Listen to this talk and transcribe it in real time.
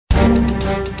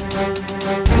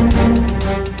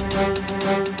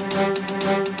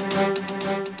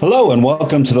Hello and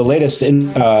welcome to the latest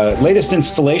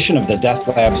installation of the Death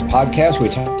Labs podcast. We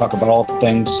talk about all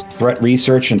things threat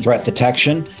research and threat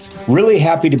detection. Really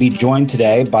happy to be joined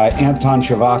today by Anton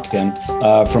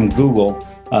Chuvakin from Google.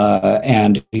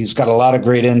 And he's got a lot of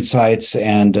great insights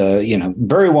and,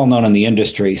 very well known in the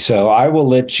industry. So I will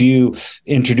let you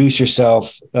introduce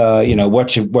yourself,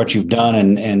 what you've done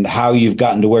and how you've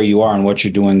gotten to where you are and what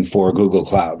you're doing for Google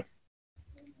Cloud.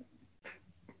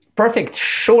 Perfect.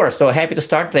 Sure. So happy to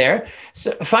start there.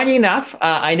 So funny enough,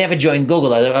 I never joined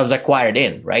Google. I was acquired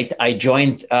in, right? I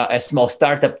joined a small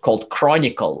startup called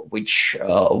Chronicle, which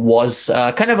was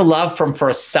kind of a love from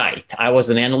first sight. I was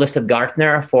an analyst at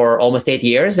Gartner for almost 8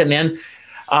 years. And then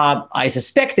I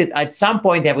suspected at some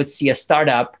point I would see a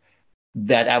startup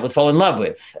that I would fall in love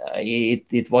with.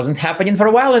 It wasn't happening for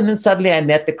a while. And then suddenly I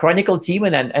met the Chronicle team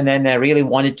and then I really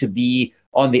wanted to be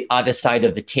on the other side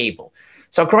of the table.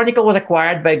 So Chronicle was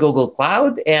acquired by Google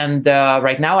Cloud, and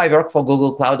right now I work for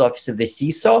Google Cloud Office of the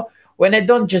CISO, when I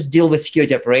don't just deal with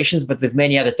security operations, but with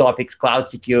many other topics, cloud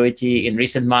security. In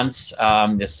recent months,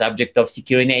 the subject of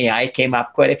securing AI came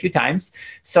up quite a few times.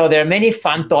 So there are many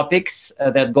fun topics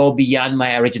that go beyond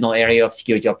my original area of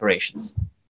security operations.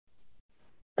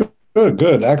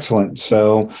 Good, excellent.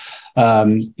 So,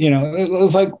 it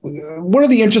was like, what are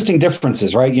the interesting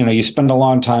differences, right? You spend a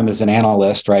long time as an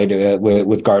analyst, right,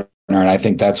 with Gartner, and I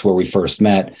think that's where we first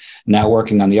met. Now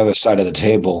working on the other side of the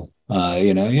table, how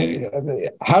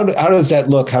does that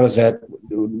look? How does that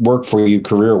work for you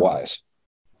career-wise?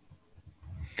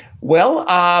 Well,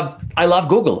 I love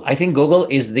Google. I think Google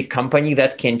is the company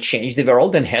that can change the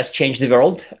world and has changed the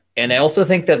world. And I also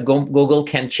think that Google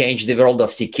can change the world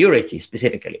of security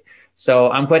specifically. So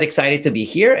I'm quite excited to be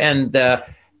here. And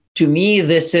to me,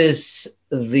 this is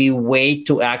the way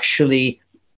to actually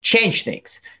change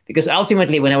things. Because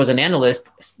ultimately, when I was an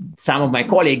analyst, some of my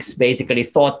colleagues basically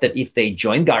thought that if they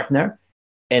join Gartner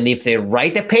and if they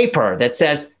write a paper that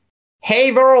says,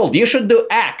 hey, world, you should do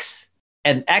X,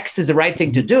 and X is the right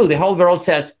thing to do, the whole world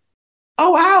says,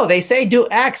 oh, wow, they say do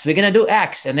X, we're going to do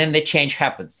X. And then the change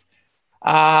happens.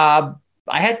 I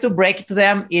had to break it to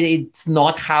them. It's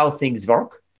not how things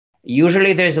work.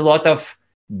 Usually there's a lot of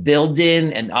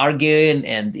building and arguing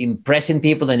and impressing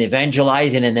people and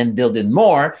evangelizing and then building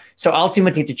more. So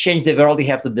ultimately, to change the world, you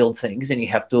have to build things and you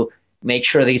have to make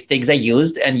sure these things are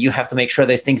used and you have to make sure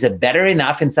these things are better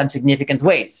enough in some significant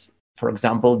ways. For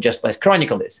example, just as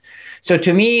Chronicle is. So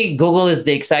to me, Google is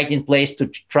the exciting place to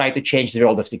try to change the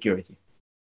world of security.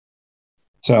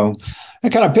 So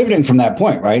kind of pivoting from that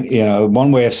point, right?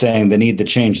 One way of saying the need to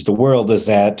change the world is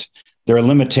that there are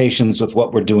limitations with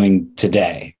what we're doing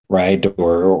today, right?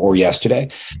 Or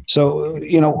yesterday. So,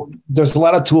 there's a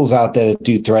lot of tools out there that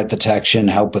do threat detection,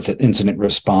 help with incident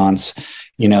response.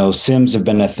 SIEMs have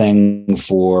been a thing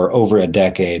for over a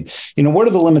decade. What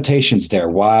are the limitations there?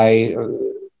 Why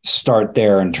start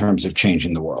there in terms of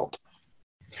changing the world?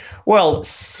 Well,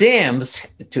 SIEMs,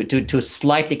 to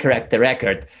slightly correct the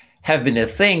record, have been a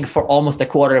thing for almost a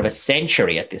quarter of a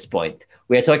century at this point.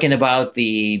 We are talking about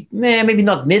the maybe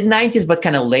not mid-90s, but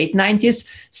kind of late 90s.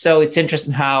 So it's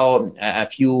interesting how a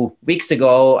few months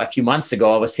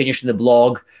ago, I was finishing the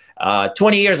blog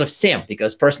 20 years of SIEM,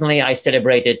 because personally, I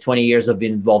celebrated 20 years of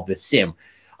being involved with SIEM.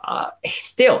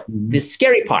 Still, the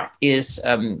scary part is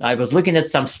I was looking at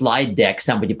some slide deck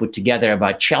somebody put together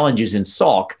about challenges in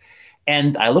SOC.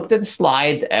 And I looked at the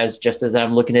slide just as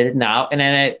I'm looking at it now, and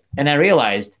I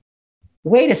realized,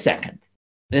 wait a second.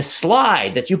 The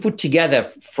slide that you put together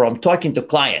from talking to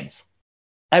clients,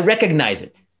 I recognize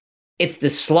it. It's the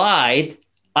slide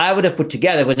I would have put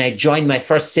together when I joined my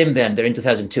first SIEM vendor in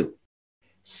 2002.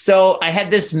 So I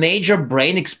had this major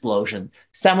brain explosion.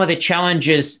 Some of the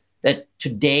challenges that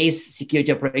today's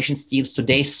security operations teams,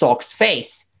 today's SOCs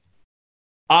face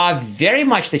are very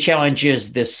much the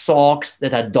challenges the SOCs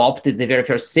that adopted the very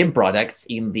first SIEM products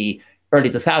in the early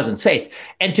 2000s faced.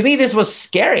 And to me, this was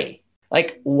scary.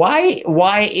 Like, why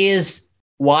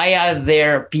are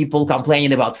there people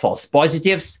complaining about false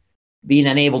positives, being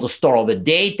unable to store all the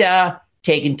data,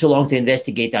 taking too long to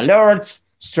investigate alerts,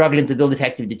 struggling to build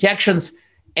effective detections,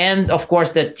 and of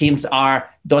course that teams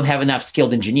don't have enough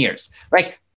skilled engineers.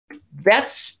 Like,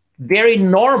 that's very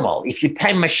normal. If you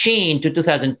time machine to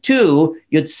 2002,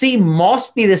 you'd see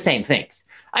mostly the same things.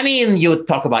 I mean, you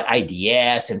talk about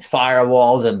IDS and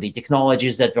firewalls and the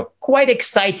technologies that were quite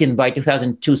exciting by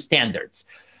 2002 standards.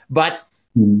 But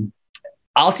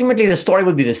ultimately, the story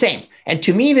would be the same. And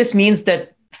to me, this means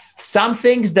that some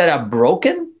things that are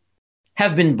broken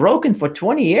have been broken for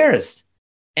 20 years.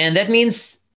 And that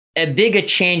means a bigger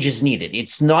change is needed.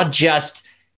 It's not just,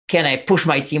 can I push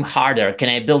my team harder? Can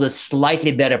I build a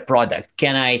slightly better product?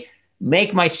 Can I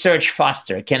make my search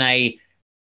faster? Can I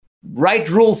write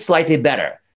rules slightly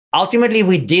better? Ultimately,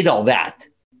 we did all that,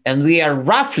 and we are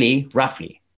roughly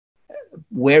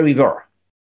where we were.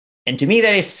 And to me,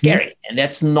 that is scary, and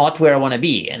that's not where I want to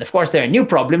be. And of course, there are new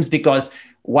problems because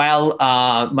while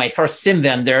my first SIEM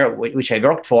vendor, which I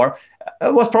worked for,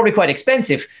 was probably quite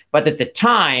expensive, but at the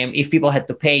time, if people had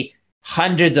to pay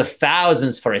hundreds of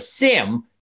thousands for a SIEM,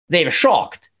 they were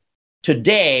shocked.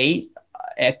 Today,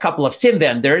 a couple of SIEM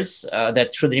vendors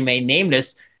that should remain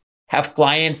nameless have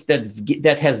clients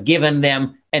that has given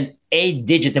them an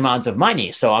 8-digit amounts of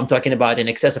money. So I'm talking about in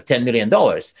excess of $10 million.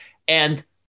 And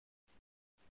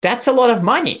that's a lot of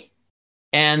money.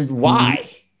 And why?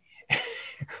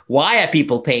 Why are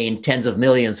people paying tens of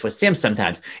millions for SIEM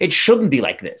sometimes? It shouldn't be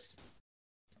like this.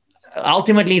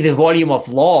 Ultimately, the volume of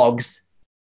logs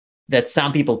that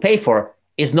some people pay for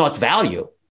is not value.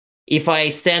 If I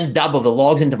send double the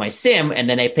logs into my SIEM and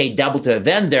then I pay double to a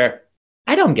vendor,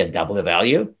 I don't get double the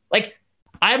value. Like,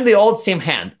 I'm the old SIEM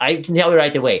hand. I can tell you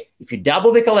right away, if you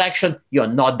double the collection, you're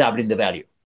not doubling the value.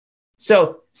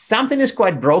 So something is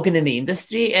quite broken in the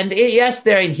industry. And yes,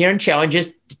 there are inherent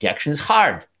challenges. Detection is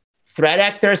hard. Threat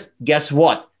actors, guess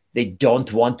what? They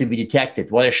don't want to be detected.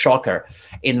 What a shocker.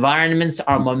 Environments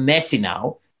are more messy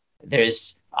now.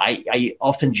 I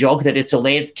often joke that it's a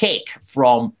layered cake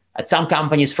at some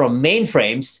companies from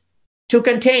mainframes to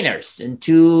containers and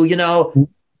to,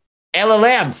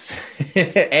 LLMs,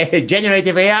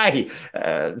 generative AI,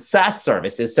 SaaS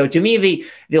services. So to me,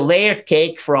 the layered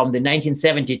cake from the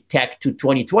 1970 tech to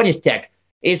 2020s tech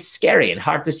is scary and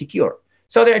hard to secure.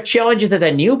 So there are challenges that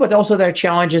are new, but also there are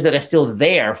challenges that are still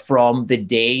there from the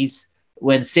days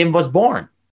when SIEM was born.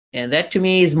 And that to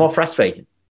me is more frustrating.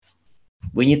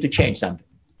 We need to change something.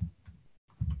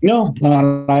 No,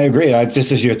 I agree.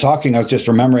 Just as you're talking, I was just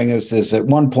remembering is at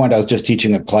one point I was just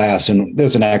teaching a class and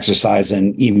there's an exercise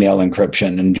in email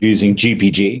encryption and using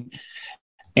GPG.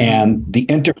 And the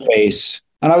interface,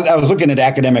 and I was looking at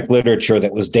academic literature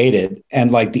that was dated,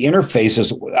 and like the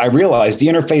interfaces, I realized the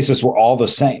interfaces were all the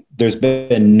same. There's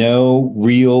been no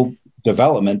real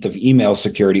development of email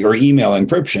security or email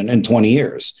encryption in 20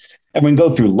 years. And we can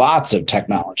go through lots of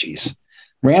technologies.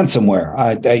 Ransomware,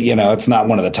 it's not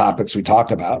one of the topics we talk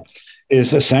about,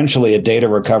 is essentially a data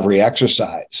recovery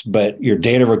exercise. But your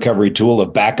data recovery tool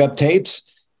of backup tapes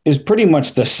is pretty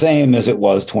much the same as it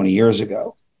was 20 years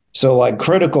ago. So like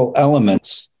critical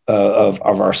elements of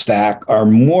our stack are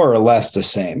more or less the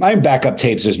same. I mean, backup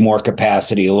tapes is more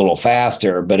capacity, a little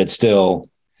faster, but it's still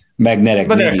magnetic.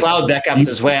 But there are cloud backups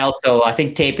as well. So I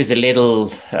think tape is a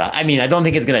little, I don't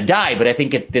think it's going to die, but I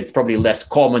think it's probably less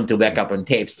common to back up on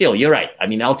tape. Still, you're right.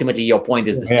 Ultimately, your point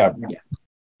is the same.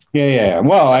 Yeah.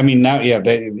 Well, now,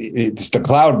 it's the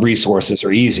cloud resources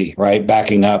are easy, right?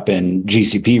 Backing up and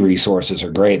GCP resources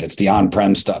are great. It's the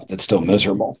on-prem stuff that's still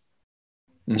miserable.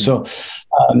 Mm-hmm. So,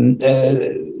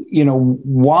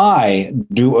 why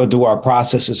do our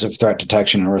processes of threat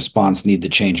detection and response need to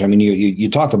change? You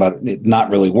talk about it not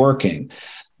really working,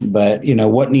 but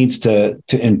what needs to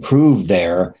improve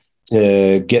there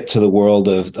to get to the world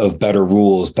of better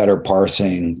rules, better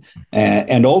parsing,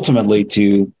 and ultimately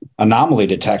to anomaly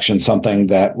detection, something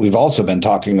that we've also been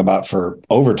talking about for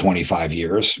over 25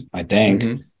 years, I think.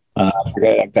 Mm-hmm.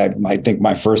 I think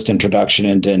my first introduction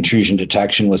into intrusion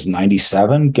detection was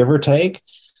 97, give or take,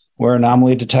 where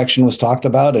anomaly detection was talked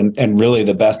about. And really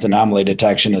the best anomaly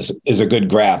detection is a good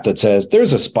graph that says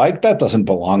there's a spike that doesn't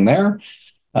belong there.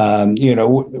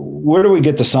 Where do we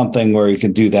get to something where you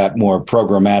can do that more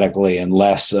programmatically and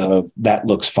less of that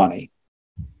looks funny?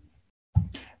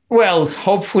 Well,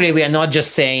 hopefully we are not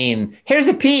just saying, here's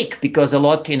the peak, because in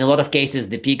a lot of cases,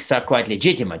 the peaks are quite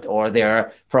legitimate, or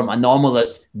they're from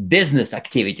anomalous business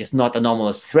activities, not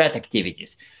anomalous threat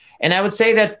activities. And I would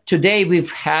say that today we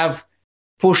have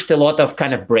pushed a lot of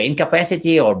kind of brain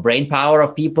capacity or brain power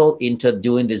of people into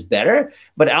doing this better.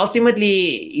 But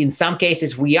ultimately, in some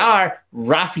cases, we are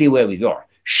roughly where we were.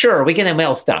 Sure, we can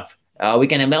ML stuff. We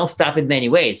can ML stuff in many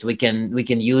ways. We can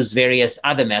use various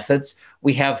other methods.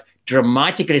 We have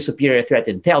dramatically superior threat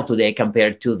intel today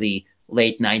compared to the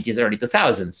late 90s, early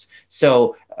 2000s.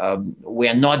 So we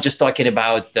are not just talking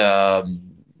about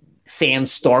SAN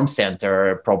Storm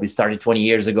Center, probably started 20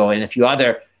 years ago, and a few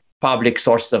other public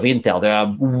sources of intel. There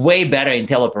are way better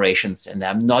intel operations, and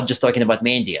I'm not just talking about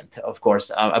Mandiant, of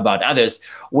course, about others,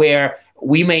 where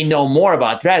we may know more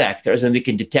about threat actors and we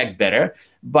can detect better.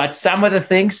 But some of the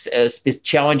things,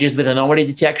 challenges with anomaly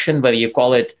detection, whether you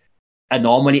call it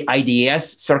anomaly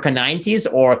IDS circa 90s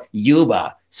or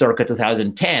UBA circa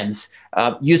 2010s,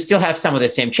 you still have some of the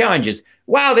same challenges.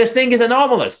 Wow, this thing is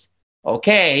anomalous.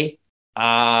 Okay,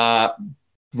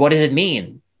 what does it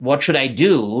mean? What should I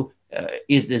do?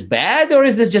 is this bad or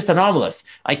is this just anomalous?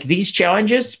 Like these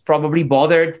challenges probably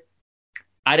bothered,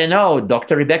 I don't know,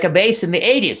 Dr. Rebecca Bass in the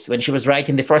 80s when she was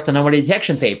writing the first anomaly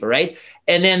detection paper, right?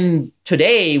 And then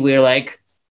today we're like,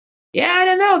 yeah, I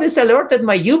don't know, this alert that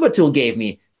my Uber tool gave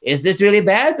me, is this really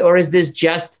bad or is this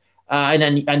just an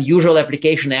unusual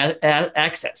application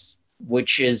access,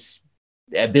 which is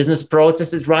a business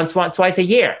process that runs twice a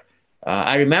year?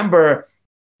 I remember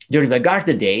during the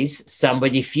Gartner days,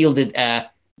 somebody fielded a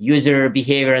user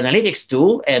behavior analytics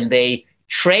tool and they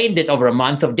trained it over a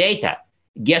month of data.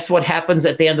 Guess what happens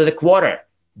at the end of the quarter?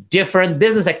 Different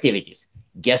business activities.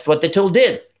 Guess what the tool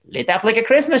did? Lit up like a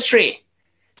Christmas tree.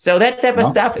 So that type of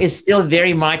stuff is still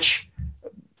very much,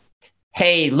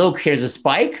 hey, look, here's a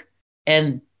spike,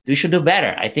 and we should do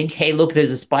better. I think, hey, look, there's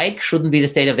a spike shouldn't be the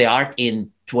state of the art in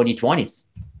 2020s.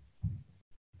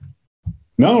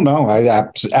 No, I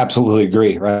absolutely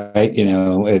agree. Right,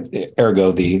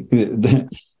 ergo the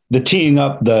teeing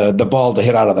up the ball to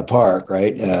hit out of the park,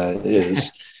 right, is.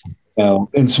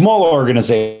 In small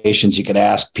organizations, you could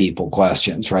ask people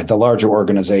questions, right? The larger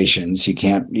organizations, you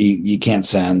can't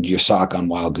send your SOC on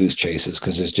wild goose chases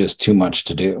because there's just too much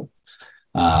to do.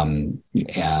 And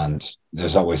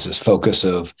there's always this focus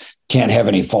of can't have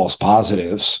any false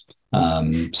positives.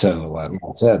 So like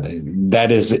I said,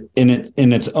 that is in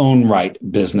its own right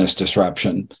business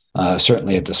disruption,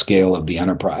 certainly at the scale of the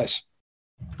enterprise.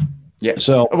 Yeah.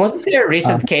 So wasn't there a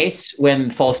recent case when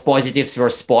false positives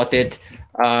were spotted?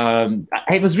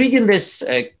 I was reading this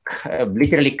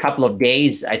literally a couple of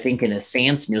days, I think, in a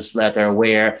SANS newsletter,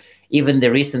 where even the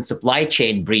recent supply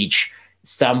chain breach,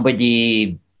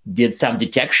 somebody did some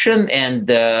detection, and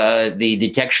the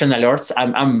detection alerts.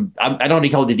 I don't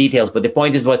recall the details, but the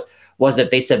point was that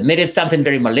they submitted something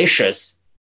very malicious,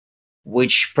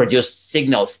 which produced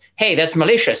signals. Hey, that's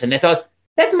malicious, and they thought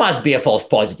that must be a false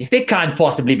positive. They can't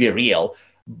possibly be real,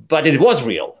 but it was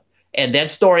real. And that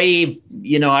story,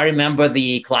 I remember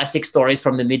the classic stories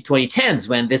from the mid-2010s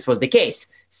when this was the case.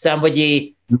 Some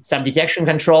detection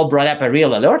control brought up a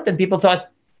real alert, and people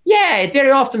thought, yeah, it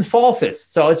very often falses,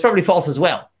 so it's probably false as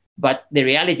well. But the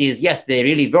reality is, yes, they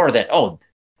really were that old.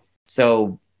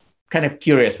 So kind of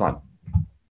curious one.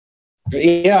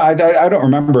 Yeah, I don't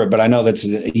remember it, but I know that's,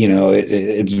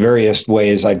 it's various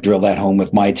ways I drill that home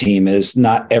with my team is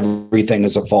not everything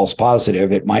is a false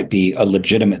positive. It might be a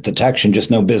legitimate detection, just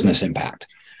no business impact,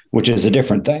 which is a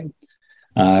different thing.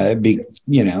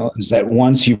 Is that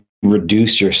once you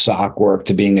reduce your SOC work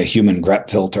to being a human grep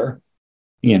filter,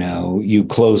 you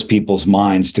close people's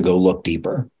minds to go look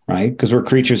deeper, right? Because we're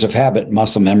creatures of habit.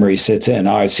 Muscle memory sits in.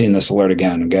 Oh, I've seen this alert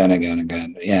again.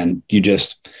 And you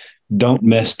just don't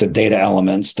miss the data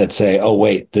elements that say, oh,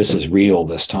 wait, this is real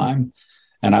this time.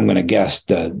 And I'm going to guess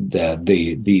the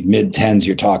mid-10s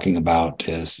you're talking about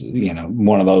is,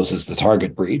 one of those is the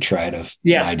target breach, right?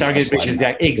 Yes, target breach is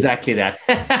exactly that.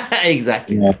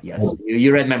 Exactly. Yeah. Yes,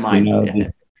 you read my mind.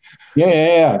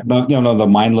 Yeah.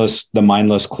 The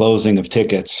mindless closing of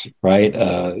tickets, right?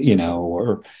 I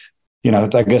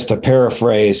guess to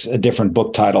paraphrase a different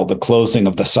book title, the closing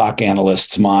of the SOC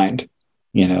analyst's mind.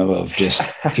 Of just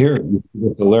here,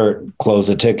 with alert, close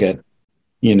a ticket.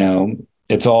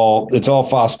 It's all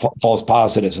false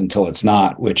positives until it's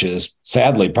not, which is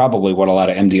sadly probably what a lot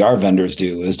of MDR vendors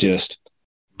do, is just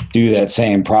do that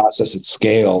same process at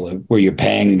scale where you're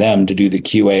paying them to do the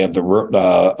QA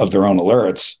of their own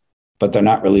alerts, but they're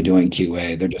not really doing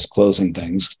QA. They're just closing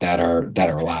things that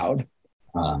are allowed.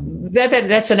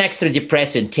 That's an extra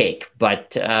depressing take,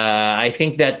 but I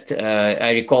think that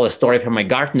I recall a story from my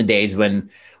Gartner days when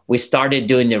we started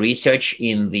doing the research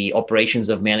in the operations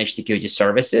of managed security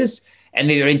services, and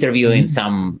we were interviewing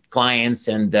some clients,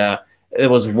 and there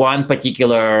was one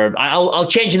particular, I'll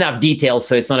change enough details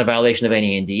so it's not a violation of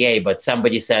any NDA, but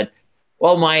somebody said,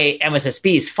 well, my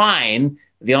MSSP is fine.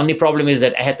 The only problem is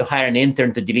that I had to hire an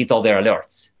intern to delete all their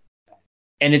alerts.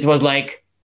 And it was like,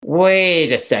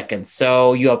 wait a second.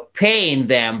 So you're paying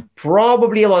them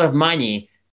probably a lot of money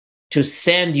to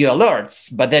send you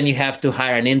alerts, but then you have to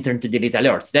hire an intern to delete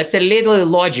alerts. That's a little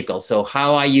illogical. So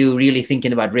how are you really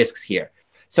thinking about risks here?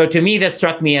 So to me, that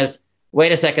struck me as,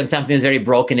 wait a second, something is very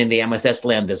broken in the MSS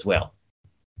land as well.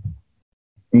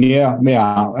 Yeah.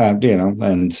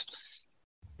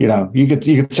 You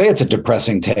could say it's a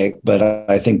depressing take, but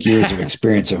I think years of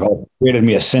experience have created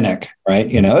me a cynic, right?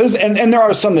 And there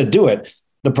are some that do it.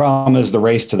 The problem is the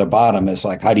race to the bottom is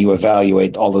like, how do you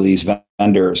evaluate all of these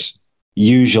vendors?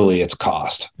 Usually it's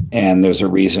cost, and there's a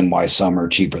reason why some are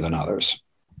cheaper than others.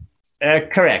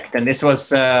 Correct. And this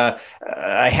was, I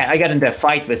got into a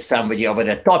fight with somebody over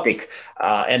that topic,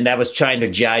 and I was trying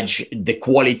to judge the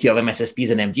quality of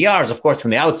MSSPs and MDRs, of course, from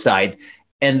the outside.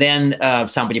 And then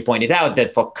somebody pointed out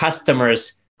that for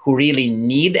customers who really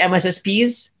need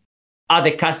MSSPs are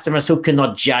the customers who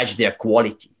cannot judge their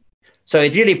quality. So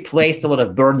it really placed a lot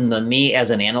of burden on me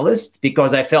as an analyst,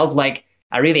 because I felt like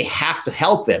I really have to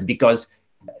help them, because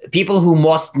people who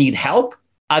most need help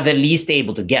are the least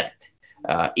able to get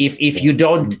it. If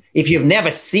you've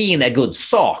never seen a good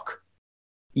SOC,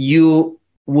 you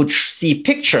would see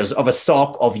pictures of a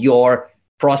SOC of your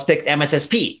prospect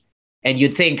MSSP, and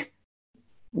you'd think,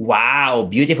 wow,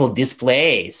 beautiful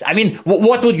displays. I mean,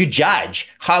 what would you judge?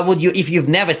 How would you, if you've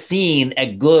never seen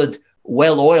a good,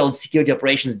 well-oiled security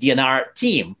operations DNR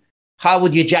team, how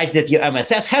would you judge that your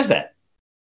MSS has that?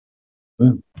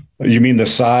 You mean the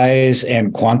size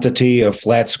and quantity of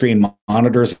flat screen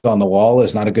monitors on the wall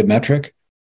is not a good metric?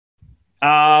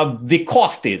 The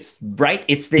cost is, right?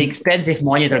 It's the expensive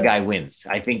monitor guy wins.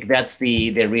 I think that's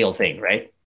the real thing,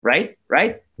 right? Right?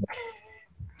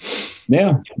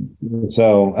 Yeah.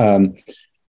 So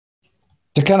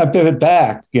to kind of pivot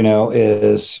back,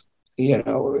 is,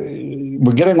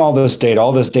 we're getting all this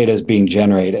data is being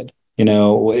generated.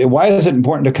 Why is it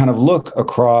important to kind of look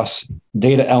across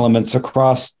data elements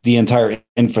across the entire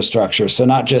infrastructure? So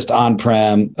not just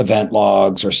on-prem event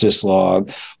logs or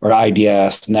syslog or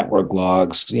IDS network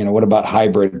logs. What about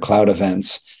hybrid cloud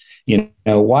events?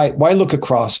 Why look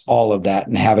across all of that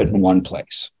and have it in one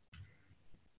place?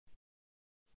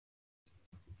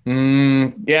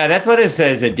 Yeah, that's what is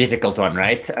a difficult one,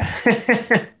 right?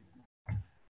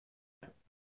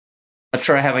 Not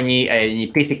sure I have any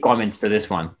pithy comments to this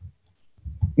one.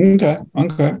 Okay.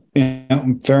 Yeah,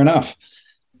 fair enough.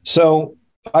 So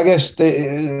I guess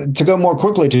to go more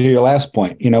quickly to your last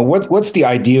point, what's the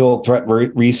ideal threat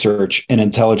research and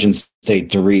intelligence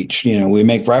state to reach? We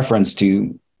make reference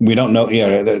to, we don't know,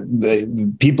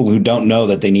 the people who don't know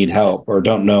that they need help or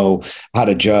don't know how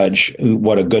to judge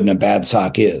what a good and a bad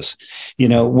SOC is.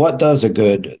 What does a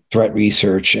good threat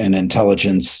research and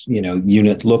intelligence,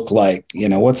 unit look like?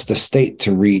 What's the state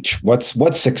to reach?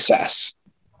 What's success?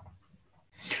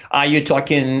 Are you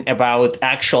talking about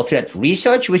actual threat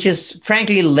research, which is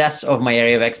frankly less of my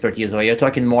area of expertise, or you're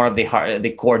talking more of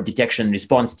the core detection and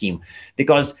response team?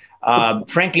 Because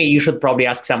frankly, you should probably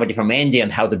ask somebody from India on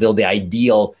how to build the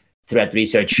ideal threat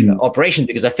research operation,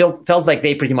 because I felt like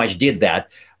they pretty much did that.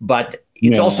 But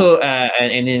it's also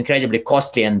an incredibly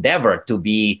costly endeavor to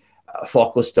be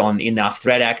focused on enough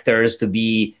threat actors, to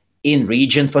be in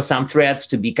region for some threats,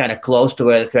 to be kind of close to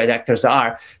where the threat actors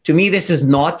are. To me, this is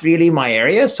not really my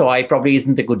area, so I probably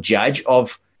isn't a good judge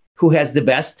of who has the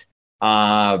best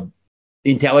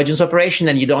intelligence operation,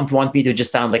 and you don't want me to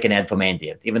just sound like an ad from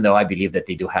India, even though I believe that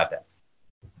they do have that.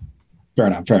 Fair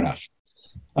enough.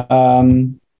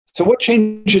 So what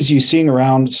changes are you seeing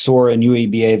around SOAR and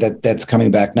UEBA that's coming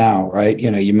back now, right?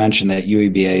 You mentioned that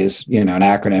UEBA is, an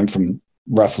acronym from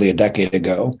roughly a decade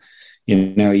ago.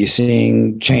 You're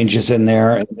seeing changes in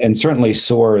there, and certainly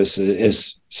SOAR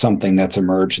is something that's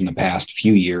emerged in the past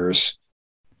few years.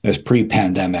 It was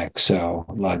pre-pandemic, so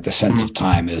like the sense of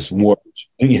time is warped,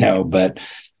 but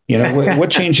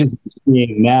what changes are you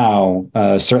seeing now,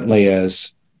 certainly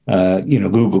as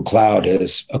Google Cloud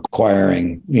is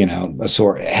acquiring,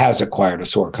 has acquired a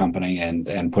SOAR company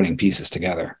and putting pieces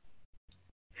together.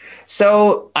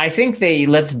 So I think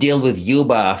let's deal with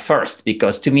Yuba first,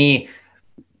 because to me,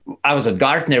 I was at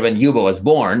Gartner when Yuba was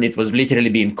born. It was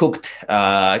literally being cooked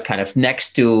kind of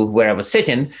next to where I was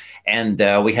sitting. And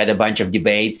we had a bunch of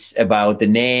debates about the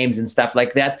names and stuff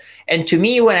like that. And to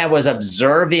me, when I was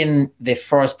observing the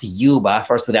first Yuba,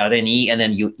 first without an E, and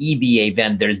then EBA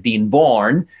vendors being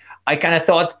born, I kind of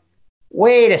thought,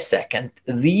 wait a second,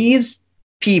 these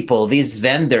people, these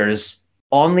vendors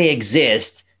only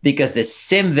exist because the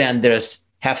SIEM vendors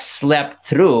have slept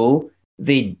through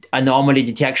the anomaly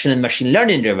detection and machine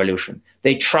learning revolution.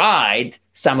 They tried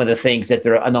some of the things that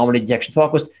were anomaly detection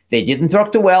focused. They didn't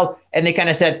work too well. And they kind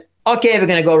of said, okay, we're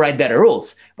going to go write better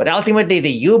rules. But ultimately,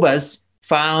 the Yubas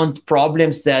found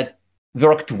problems that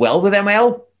worked well with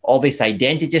ML, all this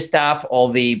identity stuff, all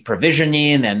the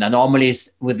provisioning and anomalies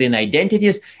within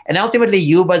identities. And ultimately,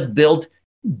 Yubas built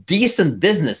decent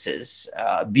businesses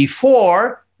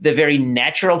before the very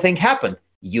natural thing happened.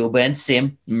 Yuba and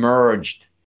SIEM merged.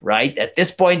 Right? At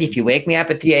this point, if you wake me up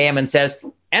at 3 a.m. and says,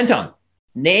 Anton,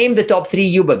 name the top 3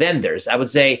 Yuba vendors, I would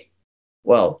say,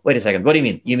 well, wait a second. What do you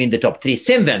mean? You mean the top 3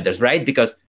 SIEM vendors, right?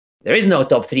 Because there is no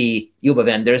top 3 Yuba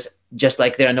vendors, just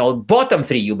like there are no bottom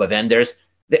 3 Yuba vendors.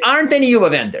 There aren't any Yuba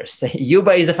vendors.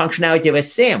 Yuba is a functionality of a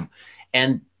SIEM.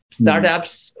 And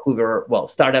startups who were,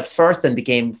 startups first and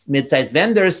became mid-sized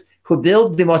vendors who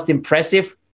built the most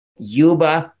impressive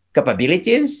Yuba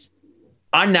capabilities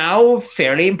are now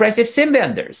fairly impressive SIEM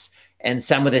vendors. And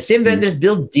some of the SIEM vendors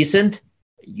build decent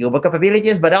Yuba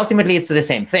capabilities, but ultimately it's the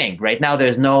same thing. Right now,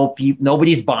 there's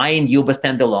nobody's buying Yuba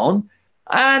standalone.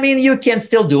 I mean, you can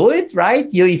still do it, right?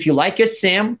 If you like your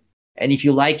SIEM, and if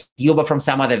you like Yuba from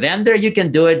some other vendor, you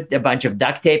can do it, a bunch of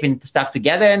duct taping stuff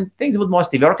together, and things would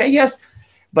mostly work, I guess.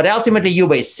 But ultimately,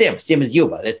 Yuba is SIEM. SIEM is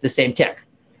Yuba. It's the same tech.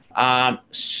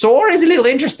 SOAR is a little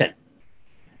interesting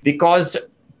because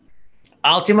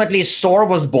ultimately SOAR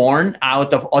was born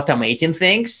out of automating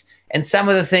things, and some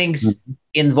of the things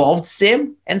involved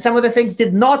SIEM, and some of the things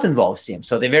did not involve SIEM.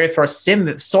 So the very first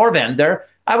SOAR vendor,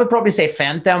 I would probably say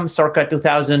Phantom, circa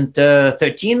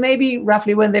 2013, maybe,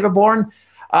 roughly when they were born,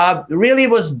 really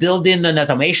was building an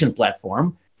automation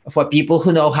platform for people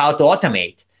who know how to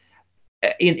automate.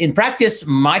 In practice,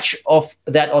 much of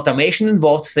that automation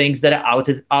involved things that are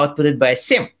outputted by a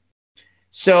SIEM.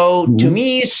 So to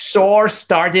me, SOAR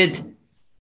started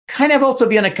kind of also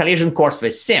be on a collision course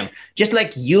with SIEM. Just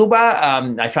like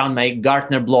Yuba, I found my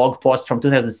Gartner blog post from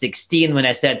 2016 when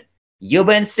I said,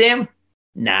 Yuba and SIEM?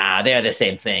 Nah, they're the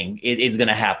same thing. It's going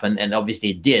to happen, and obviously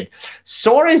it did.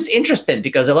 SOAR is interesting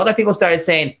because a lot of people started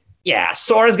saying, yeah,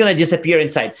 SOAR is going to disappear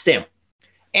inside SIEM.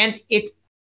 And it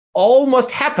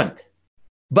almost happened,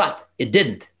 but it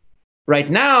didn't. Right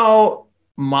now,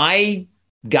 my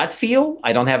gut feel,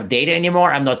 I don't have data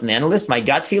anymore, I'm not an analyst, my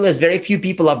gut feel is very few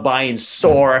people are buying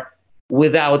SOAR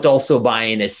without also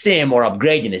buying a SIEM or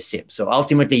upgrading a SIEM. So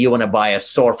ultimately, you want to buy a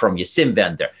SOAR from your SIEM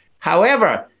vendor.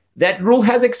 However, that rule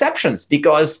has exceptions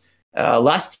because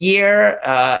last year,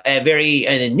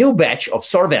 a new batch of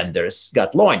SOAR vendors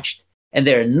got launched, and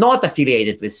they're not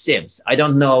affiliated with SIEMs. I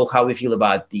don't know how we feel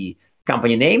about the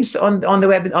company names on the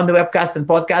webcast and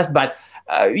podcast, but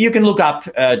you can look up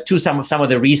to some of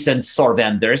the recent SOAR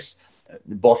vendors.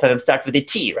 Both of them start with a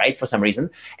T, right, for some reason.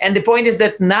 And the point is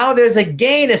that now there's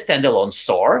again a standalone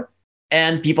SOAR,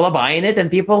 and people are buying it,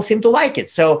 and people seem to like it.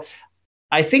 So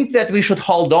I think that we should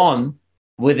hold on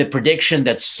with the prediction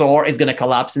that SOAR is going to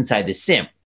collapse inside the SIEM.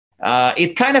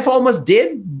 It kind of almost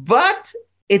did, but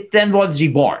it then was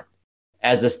reborn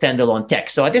as a standalone tech.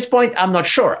 So at this point, I'm not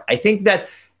sure. I think that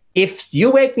if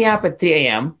you wake me up at 3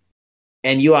 a.m.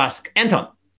 and you ask, Anton,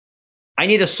 I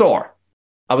need a SOAR,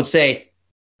 I would say,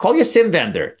 call your SIEM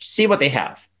vendor, see what they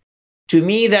have. To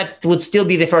me, that would still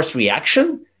be the first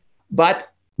reaction,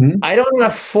 but I don't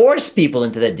want to force people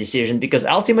into that decision because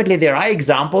ultimately there are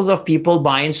examples of people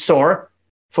buying SOAR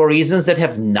for reasons that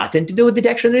have nothing to do with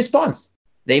detection and response.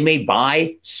 They may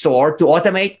buy SOAR to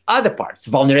automate other parts,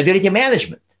 vulnerability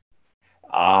management,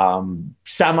 some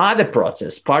other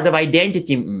process, part of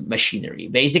identity machinery.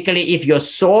 Basically, if your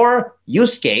SOAR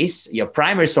use case, your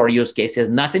primary SOAR use case has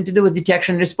nothing to do with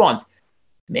detection and response,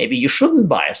 maybe you shouldn't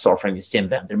buy a SOAR from your SIEM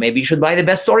vendor. Maybe you should buy the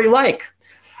best SOAR you like.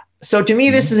 So to me,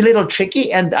 this is a little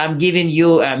tricky, and I'm giving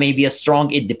you maybe a strong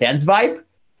it depends vibe.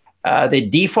 The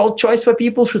default choice for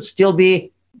people should still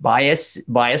be buy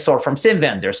a SOAR from SIEM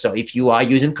vendors. So if you are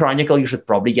using Chronicle, you should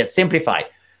probably get Simplify.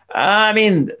 I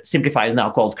mean, Simplify is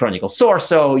now called Chronicle SOAR.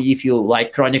 So if you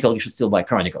like Chronicle, you should still buy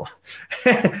Chronicle.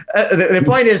 The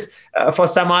point is, for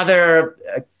some other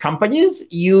companies,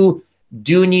 you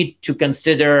do need to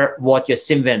consider what your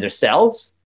SIEM vendor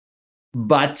sells.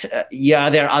 But yeah,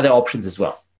 there are other options as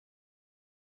well.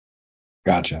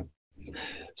 Gotcha.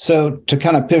 So to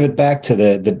kind of pivot back to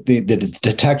the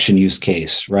detection use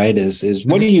case, right, is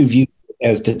what do you view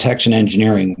as detection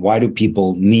engineering? Why do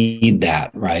people need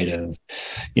that, right?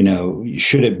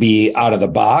 Should it be out of the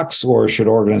box, or should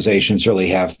organizations really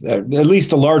have, at least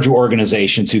the larger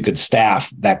organizations who could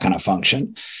staff that kind of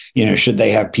function? Should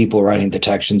they have people writing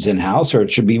detections in-house, or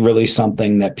it should be really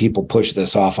something that people push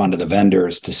this off onto the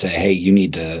vendors to say, hey, you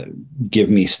need to give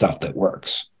me stuff that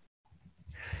works?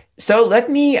 So let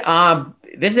me,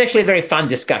 this is actually a very fun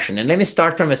discussion, and let me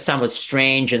start from a somewhat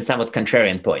strange and somewhat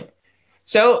contrarian point.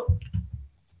 So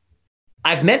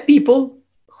I've met people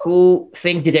who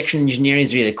think detection engineering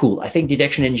is really cool. I think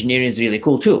detection engineering is really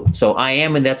cool too. So I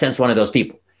am, in that sense, one of those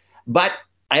people. But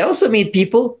I also meet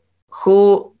people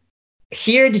who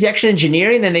hear detection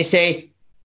engineering and they say,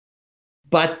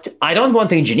 but I don't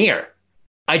want to engineer.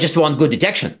 I just want good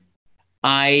detection.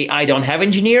 I don't have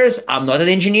engineers. I'm not an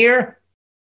engineer.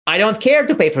 I don't care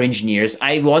to pay for engineers.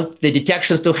 I want the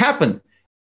detections to happen.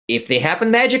 If they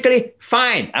happen magically,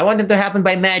 fine. I want them to happen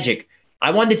by magic. I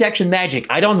want detection magic.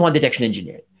 I don't want detection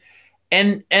engineering.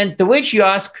 And to which you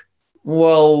ask,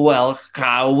 well,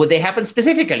 how would they happen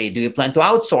specifically? Do you plan to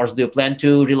outsource? Do you plan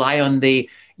to rely on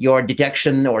your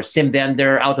detection or SIEM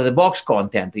vendor out-of-the-box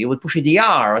content? You would push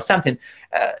EDR or something.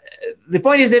 The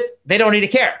point is that they don't really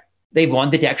care. They want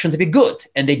detection to be good,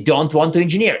 and they don't want to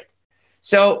engineer it.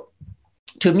 So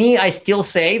to me, I still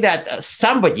say that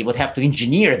somebody would have to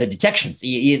engineer the detections.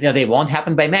 They won't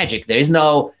happen by magic. There is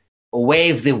no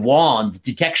wave the wand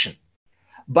detection.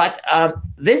 But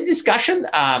this discussion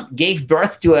gave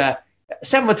birth to a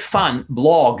somewhat fun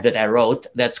blog that I wrote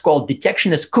that's called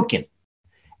Detection as Cooking.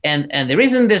 And the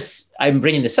reason I'm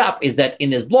bringing this up is that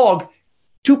in this blog,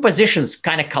 two positions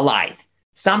kind of collide.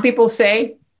 Some people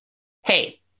say,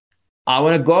 hey, I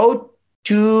want to go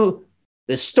to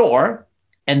the store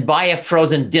and buy a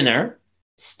frozen dinner,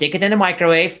 stick it in a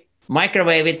microwave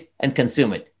it, and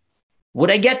consume it.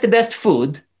 Would I get the best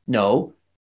food? No.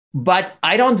 But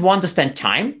I don't want to spend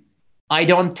time. I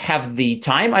don't have the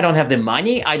time. I don't have the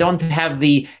money. I don't have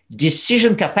the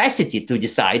decision capacity to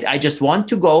decide. I just want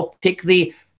to go pick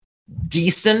the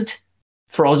decent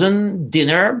frozen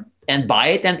dinner and buy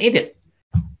it and eat it.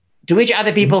 To which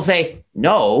other people say,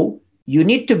 no, you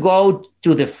need to go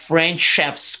to the French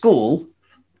chef school,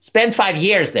 spend 5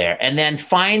 years there, and then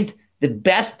find the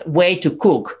best way to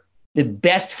cook the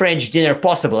best French dinner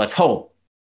possible at home.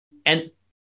 And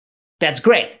that's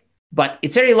great, but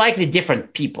it's very likely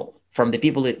different people from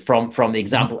the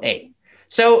example A.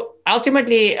 So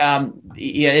ultimately,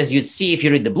 as you'd see if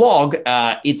you read the blog,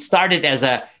 it started as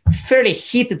a fairly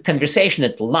heated conversation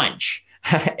at lunch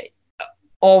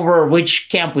over which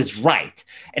camp was right.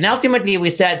 And ultimately we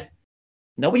said,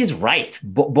 nobody's right.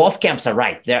 Both camps are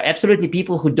right. There are absolutely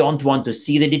people who don't want to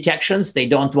see the detections. They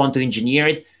don't want to engineer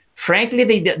it. Frankly,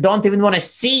 they don't even want to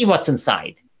see what's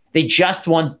inside. They just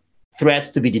want threats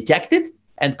to be detected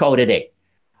and call it a day.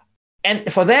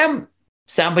 And for them,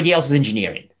 somebody else is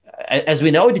engineering. As we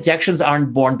know, detections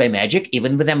aren't born by magic.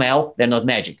 Even with ML, they're not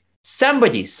magic.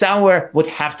 Somebody somewhere would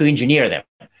have to engineer them.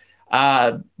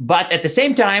 But at the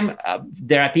same time,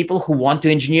 there are people who want to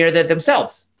engineer that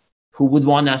themselves, who would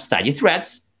want to study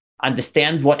threats,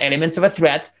 understand what elements of a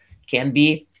threat can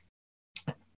be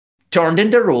turned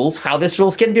into rules, how these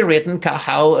rules can be written,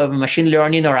 how machine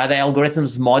learning or other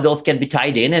algorithms models can be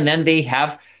tied in, and then they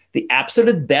have the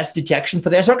absolute best detection for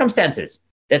their circumstances.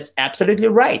 That's absolutely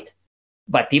right.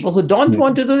 But people who don't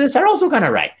want to do this are also kind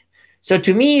of right. So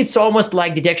to me, it's almost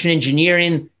like detection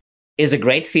engineering is a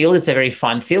great field. It's a very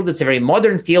fun field. It's a very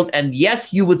modern field. And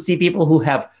yes, you would see people who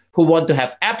want to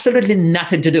have absolutely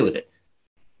nothing to do with it.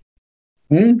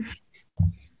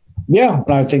 Yeah,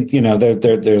 and I think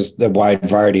there's a wide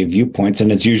variety of viewpoints,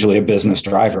 and it's usually a business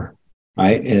driver,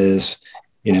 right?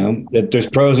 There's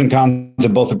pros and cons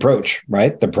of both approach,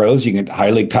 right? The pros, you can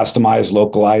highly customize,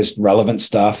 localized, relevant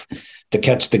stuff to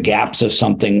catch the gaps of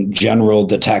something general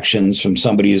detections from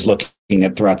somebody who's looking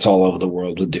at threats all over the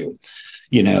world would do.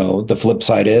 The flip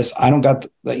side is I don't got,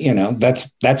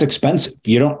 that's expensive.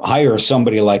 You don't hire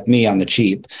somebody like me on the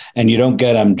cheap, and you don't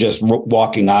get them just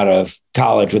walking out of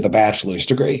college with a bachelor's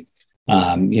degree.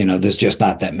 There's just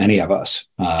not that many of us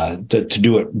to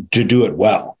do it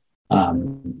well.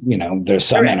 There's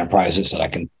some enterprises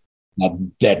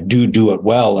that do it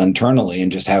well internally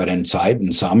and just have it inside,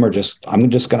 and some are I'm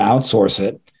just going to outsource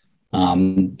it.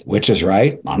 Which is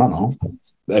right? I don't know.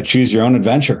 Choose your own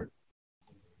adventure.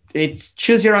 It's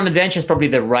choose your own adventure is probably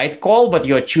the right call, but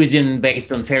you're choosing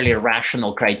based on fairly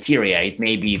rational criteria. It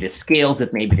may be the skills,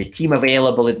 it may be the team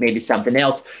available, it may be something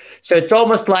else. So it's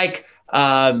almost like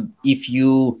if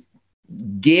you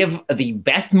give the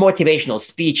best motivational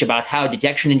speech about how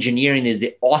detection engineering is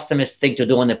the awesomest thing to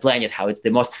do on the planet, how it's the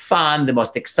most fun, the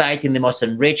most exciting, the most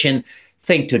enriching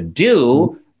thing to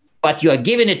do, but you are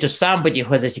giving it to somebody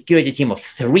who has a security team of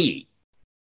 3.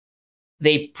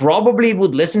 They probably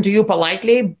would listen to you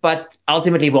politely, but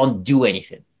ultimately won't do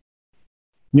anything.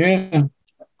 Yeah.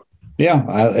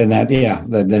 Then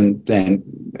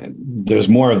there's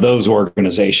more of those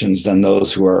organizations than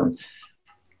those who are.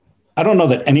 I don't know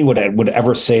that anyone would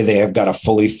ever say they have got a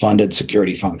fully funded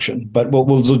security function, but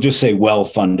we'll just say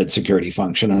well-funded security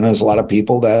function. And there's a lot of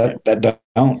people that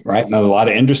don't, right? And a lot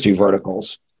of industry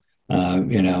verticals.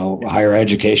 Higher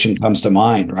education comes to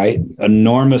mind, right?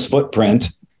 Enormous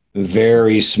footprint.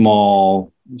 Very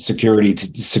small security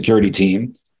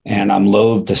team. And I'm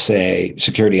loath to say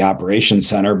security operations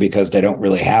center because they don't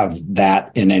really have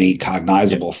that in any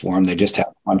cognizable form. They just have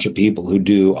a bunch of people who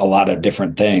do a lot of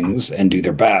different things and do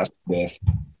their best with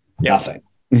nothing.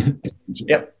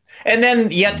 Yep. And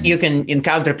then yet you can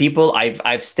encounter people.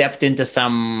 I've stepped into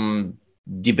some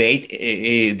debate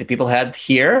the people had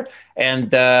here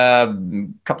and a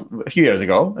few years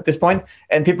ago at this point,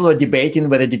 and people are debating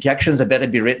whether detections are better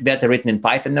written in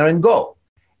Python or in Go.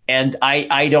 And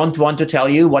I don't want to tell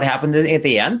you what happened at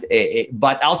the end,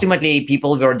 but ultimately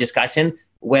people were discussing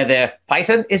whether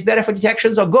Python is better for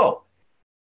detections or Go.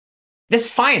 This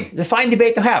is fine. It's a fine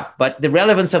debate to have, but the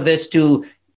relevance of this to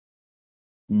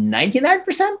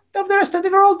 99% of the rest of the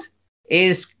world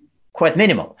is quite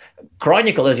minimal.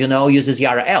 Chronicle, as you know, uses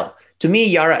YARA-L. To me,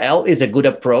 YARA-L is a good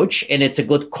approach, and it's a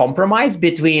good compromise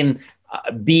between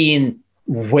being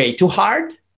way too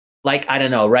hard, like, I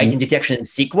don't know, writing detection in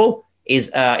SQL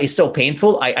is so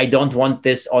painful. I don't want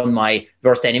this on my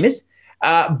worst enemies.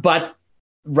 But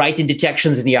writing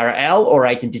detections in YARA-L or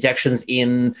writing detections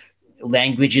in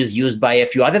languages used by a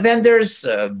few other vendors,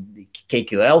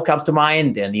 KQL comes to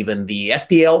mind, and even the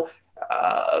SPL,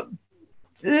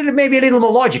 maybe a little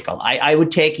more logical. I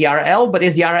would take YARA-L, but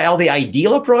is YARA-L the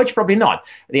ideal approach? Probably not.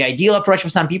 The ideal approach for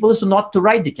some people is not to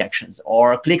write detections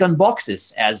or click on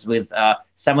boxes, as with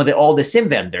some of the older SIEM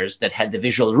vendors that had the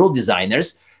visual rule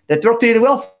designers that worked really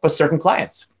well for certain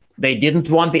clients. They didn't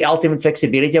want the ultimate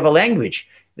flexibility of a language.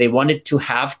 They wanted to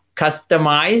have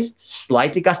customized,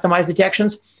 slightly customized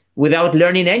detections without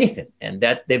learning anything. And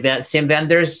that the SIEM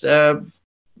vendors,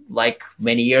 like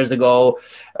many years ago,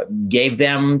 gave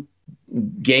that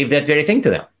very thing to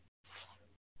them.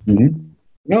 Mm-hmm.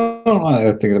 No,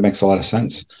 I think that makes a lot of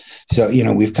sense. So,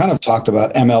 we've kind of talked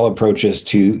about ML approaches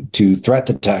to threat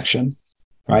detection,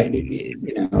 right?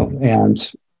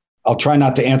 And I'll try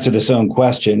not to answer this own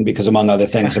question because, among other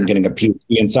things, I'm getting a PhD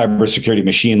in cybersecurity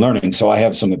machine learning. So I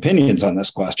have some opinions on this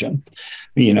question.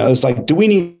 It's like, do we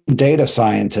need data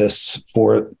scientists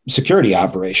for security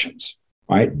operations,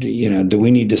 right? Do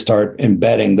we need to start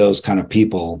embedding those kind of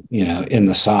people, in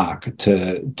the SOC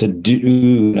to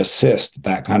do and assist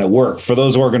that kind of work for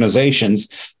those organizations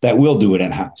that will do it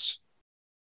in-house?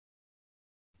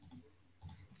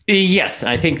 Yes,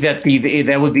 I think that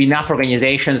there would be enough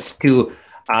organizations to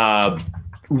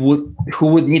who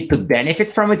would need to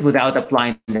benefit from it without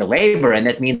applying the labor. And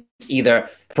that means either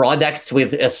products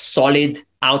with a solid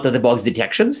out-of-the-box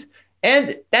detections.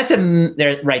 And that's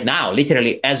right now,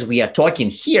 literally, as we are talking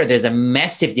here, there's a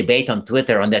massive debate on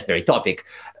Twitter on that very topic.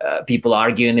 People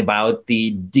arguing about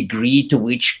the degree to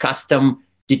which custom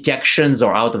detections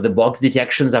or out-of-the-box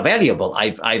detections are valuable.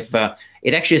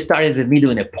 It actually started with me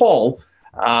doing a poll.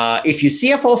 If you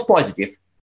see a false positive,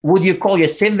 would you call your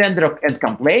SIEM vendor and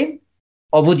complain,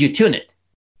 or would you tune it?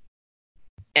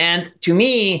 And to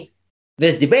me,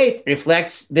 this debate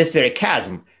reflects this very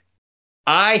chasm.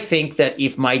 I think that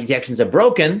if my detections are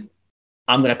broken,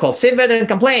 I'm going to call SIEM vendor and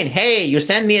complain. Hey, you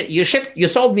sold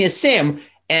me a SIEM,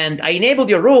 and I enabled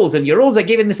your rules, and your rules are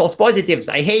giving me false positives.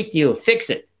 I hate you.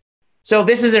 Fix it. So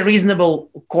this is a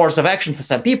reasonable course of action for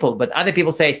some people, but other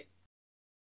people say,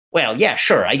 well, yeah,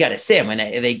 sure, I got a SIEM,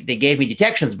 and they gave me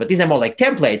detections, but these are more like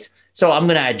templates, so I'm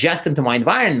going to adjust them to my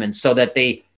environment so that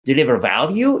they deliver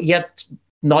value, yet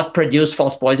not produce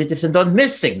false positives and don't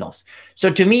miss signals.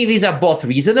 So to me, these are both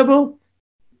reasonable,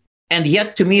 and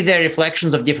yet to me, they're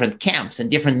reflections of different camps and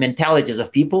different mentalities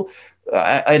of people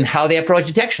and how they approach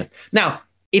detection. Now,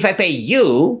 if I pay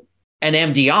you an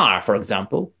MDR, for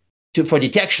example, for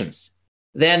detections,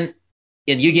 and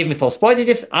you give me false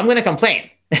positives, I'm going to complain.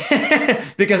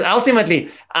 Because ultimately,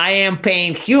 I am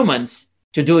paying humans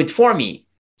to do it for me.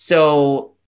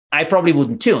 So I probably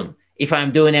wouldn't tune. If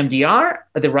I'm doing MDR,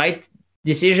 the right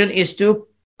decision is to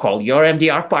call your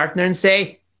MDR partner and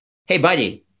say, hey,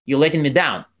 buddy, you're letting me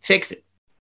down. Fix it.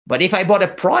 But if I bought a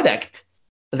product,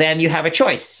 then you have a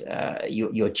choice.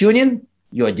 You're tuning,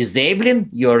 you're disabling,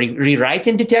 you're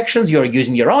rewriting detections, you're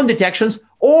using your own detections,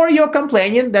 or you're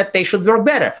complaining that they should work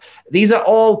better. These are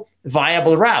all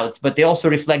viable routes, but they also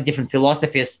reflect different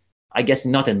philosophies, I guess,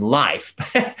 not in life,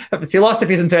 but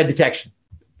philosophies in threat detection.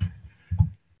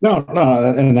 No,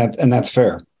 and that's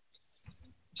fair.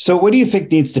 So what do you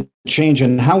think needs to change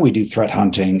in how we do threat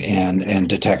hunting and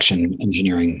detection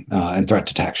engineering and threat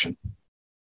detection?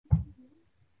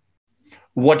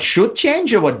 What should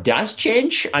change or what does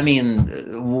change? I mean,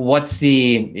 this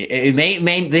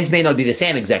may not be the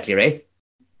same exactly, right?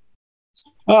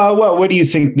 Well, what do you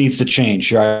think needs to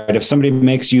change? Right? If somebody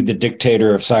makes you the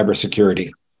dictator of cybersecurity,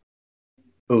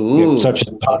 if such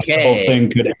a possible thing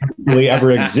could actually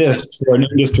ever exist for an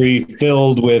industry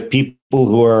filled with people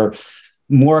who are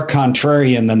more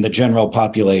contrarian than the general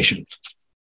population.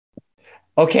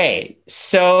 Okay,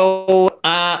 so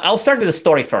I'll start with the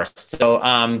story first. So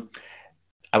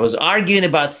I was arguing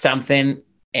about something,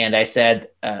 and I said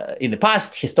in the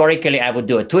past, historically, I would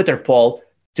do a Twitter poll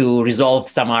to resolve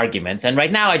some arguments. And right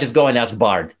now, I just go and ask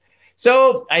Bard.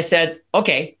 So I said,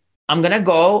 okay, I'm going to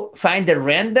go find a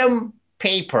random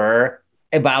paper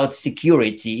about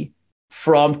security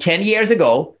from 10 years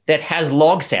ago that has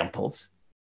log samples.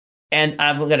 And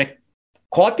I'm going to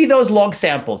copy those log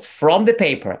samples from the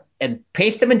paper and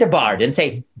paste them into Bard and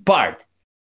say, Bard,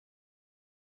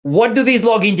 what do these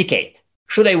logs indicate?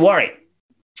 Should I worry?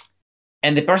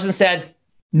 And the person said,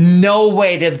 No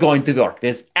way that's going to work.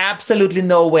 There's absolutely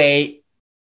no way,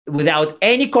 without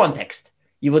any context,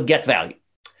 you would get value.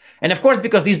 And of course,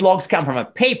 because these logs come from a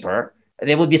paper,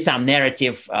 there will be some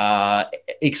narrative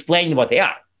explaining what they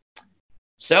are.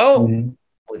 So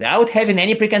without having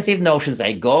any preconceived notions,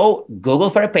 I go Google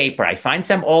for a paper. I find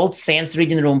some old science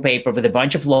reading room paper with a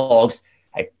bunch of logs.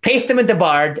 I paste them into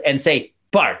Bard and say,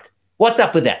 Bard, what's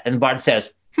up with that? And Bard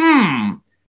says,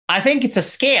 I think it's a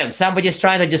scam. Somebody's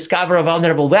trying to discover a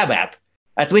vulnerable web app,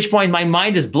 at which point my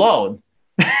mind is blown.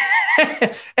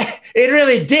 It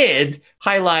really did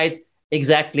highlight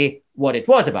exactly what it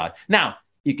was about. Now,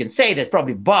 you can say that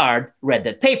probably Bard read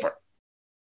that paper.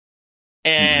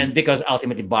 And because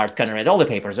ultimately Bard kind of read all the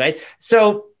papers, right?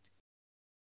 So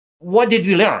what did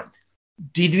we learn?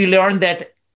 Did we learn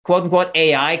that, quote unquote,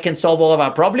 AI can solve all of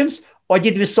our problems? Or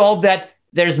did we solve that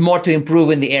there's more to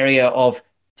improve in the area of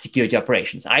security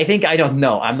operations? I don't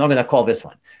know. I'm not going to call this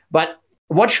one. But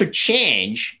what should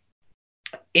change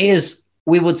is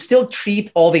we would still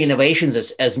treat all the innovations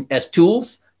as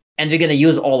tools, and we're going to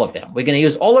use all of them. We're going to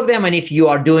use all of them. And if you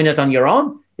are doing it on your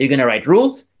own, you're going to write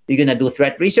rules. You're going to do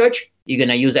threat research. You're going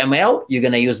to use ML. You're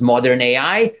going to use modern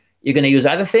AI. You're going to use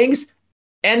other things.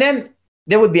 And then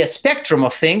there would be a spectrum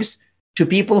of things to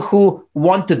people who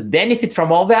want to benefit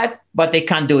from all that, but they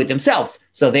can't do it themselves.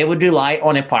 So they would rely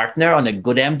on a partner, on a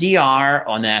good MDR,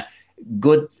 on a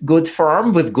good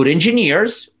firm with good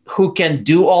engineers who can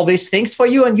do all these things for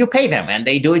you, and you pay them and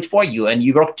they do it for you and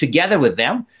you work together with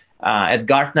them. At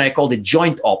Gartner, I call it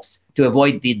joint ops to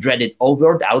avoid the dreaded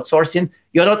overt outsourcing.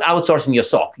 You're not outsourcing your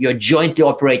SOC. You're jointly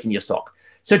operating your SOC.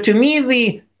 So to me,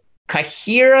 the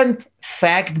coherent,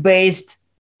 fact-based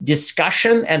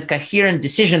discussion and coherent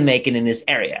decision-making in this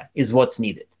area is what's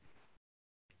needed.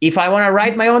 If I want to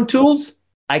write my own tools,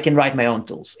 I can write my own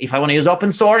tools. If I want to use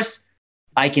open source,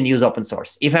 I can use open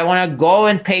source. If I want to go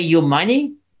and pay you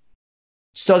money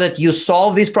so that you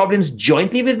solve these problems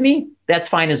jointly with me, that's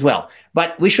fine as well.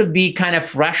 But we should be kind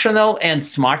of rational and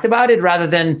smart about it rather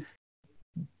than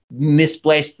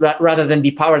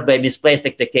be powered by misplaced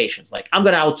expectations. Like, I'm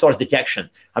going to outsource detection.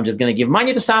 I'm just going to give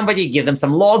money to somebody, give them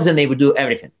some logs, and they would do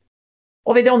everything.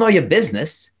 Well, they don't know your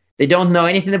business. They don't know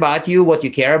anything about you, what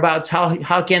you care about.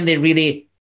 How can they really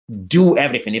do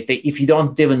everything if you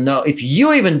don't even know, if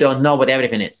you even don't know what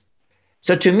everything is?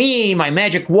 So to me, my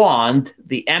magic wand,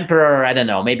 the emperor, I don't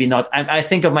know, maybe not. I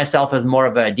think of myself as more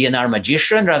of a DNR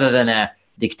magician rather than a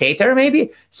dictator, maybe.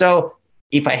 So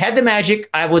if I had the magic,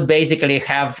 I would basically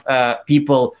have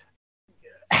people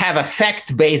have a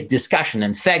fact-based discussion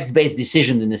and fact-based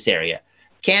decision in this area.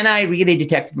 Can I really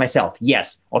detect it myself?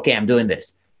 Yes. Okay, I'm doing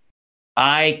this.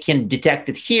 I can detect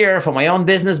it here for my own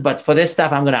business, but for this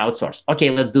stuff, I'm going to outsource.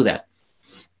 Okay, let's do that.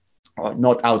 Or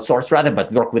not outsource, rather,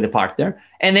 but work with a partner.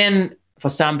 And then for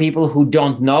some people who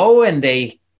don't know and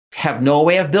they have no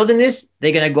way of building this,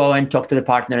 they're going to go and talk to the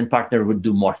partner, and partner would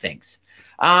do more things.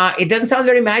 It doesn't sound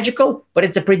very magical, but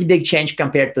it's a pretty big change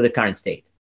compared to the current state.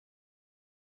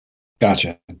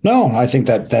 Gotcha. No, I think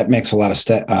that makes a lot of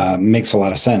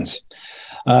sense.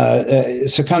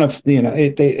 So kind of,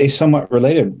 a somewhat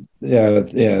related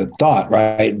thought,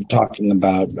 right? Talking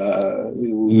about,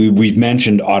 we've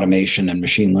mentioned automation and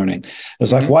machine learning.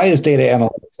 It's like, why is data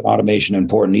analytics and automation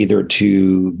important either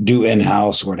to do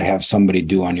in-house or to have somebody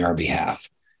do on your behalf,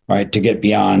 right? To get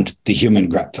beyond the human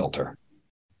grep filter.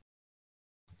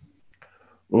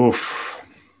 Oof.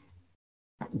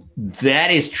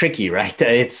 That is tricky, right?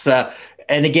 It's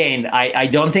and again, I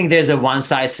don't think there's a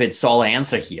one-size-fits-all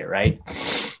answer here, right?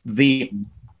 The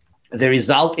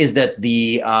result is that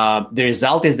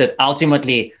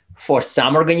ultimately, for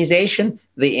some organization,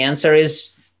 the answer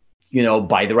is,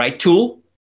 buy the right tool,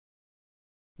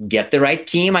 get the right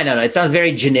team. I don't know. It sounds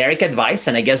very generic advice,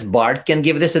 and I guess Bart can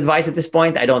give this advice at this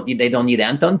point. They don't need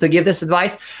Anton to give this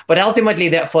advice, but ultimately,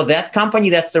 for that company,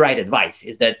 that's the right advice.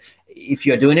 Is that if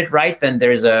you're doing it right, then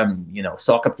there's a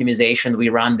SOC optimization. We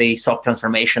run the SOC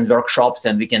transformation workshops,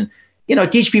 and we can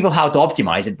teach people how to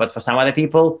optimize it. But for some other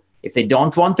people, if they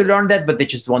don't want to learn that, but they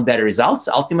just want better results,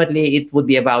 ultimately it would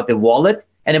be about the wallet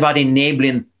and about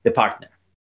enabling the partner.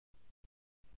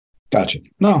 Gotcha.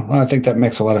 No, I think that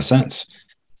makes a lot of sense.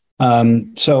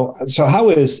 So how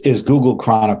is Google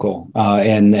Chronicle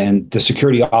and the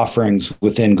security offerings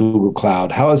within Google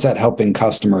Cloud? How is that helping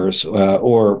customers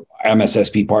or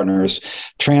MSSP partners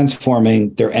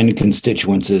transforming their end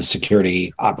constituents'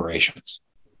 security operations?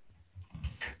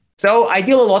 So I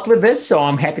deal a lot with this, so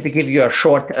I'm happy to give you a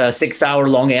short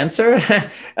 6-hour-long answer.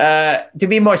 To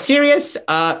be more serious,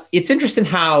 it's interesting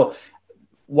how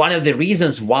one of the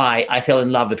reasons why I fell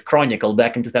in love with Chronicle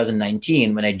back in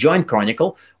 2019 when I joined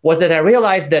Chronicle was that I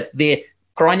realized that the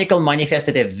Chronicle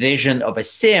manifested a vision of a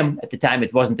SIEM. At the time,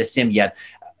 it wasn't a SIEM yet,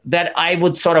 that I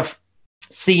would sort of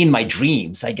see in my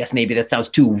dreams. I guess maybe that sounds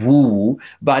too woo,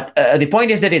 but the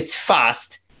point is that it's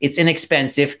fast, it's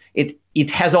inexpensive,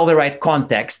 it has all the right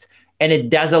context, and it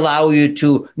does allow you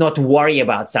to not worry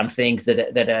about some things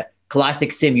that a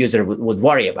classic SIEM user would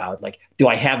worry about. Like, do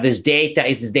I have this data?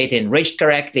 Is this data enriched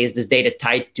correctly? Is this data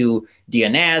tied to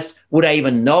DNS? Would I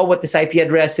even know what this IP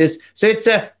address is? So it's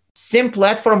a SIEM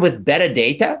platform with better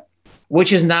data,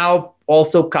 which is now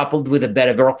also coupled with a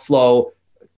better workflow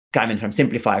coming from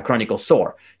Simplify, Chronicle,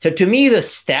 SOAR. So to me, the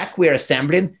stack we're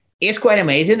assembling is quite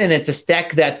amazing, and it's a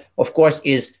stack that, of course,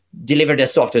 is delivered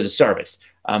as software as a service.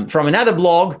 From another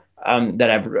blog that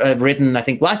I've written, I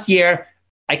think last year,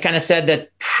 I kind of said that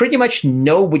pretty much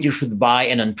nobody should buy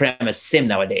an on-premise SIEM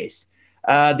nowadays.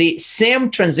 The SIEM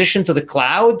transition to the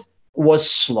cloud was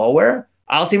slower.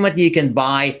 Ultimately, you can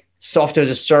buy software as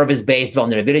a service-based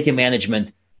vulnerability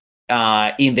management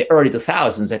in the early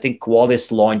 2000s. I think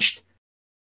Qualys launched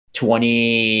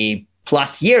 20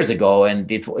 plus years ago, and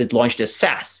it launched as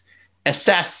SaaS. A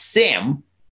SaaS SIEM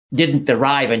didn't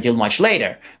arrive until much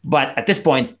later, but at this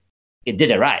point, it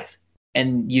did arrive.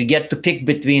 And you get to pick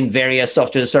between various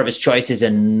software as a service choices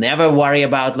and never worry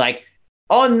about like,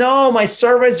 oh no, my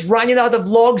server is running out of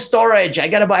log storage. I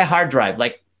got to buy a hard drive.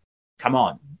 Like, come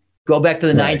on, go back to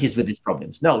the 90s with these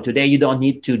problems. No, today you don't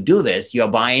need to do this. You're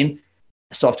buying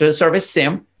software as a service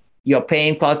SIEM. You're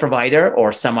paying cloud provider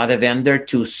or some other vendor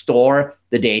to store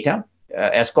the data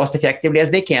as cost effectively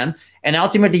as they can. And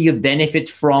ultimately, you benefit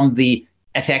from the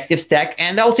effective stack.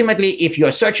 And ultimately, if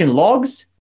you're searching logs,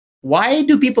 why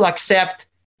do people accept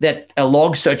that a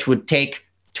log search would take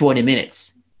 20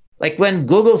 minutes? Like when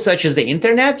Google searches the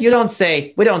internet, we don't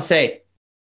say,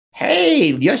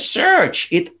 hey, your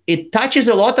search, it touches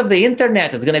a lot of the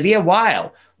internet. It's going to be a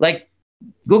while. Like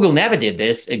Google never did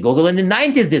this. Google in the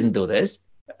 90s didn't do this.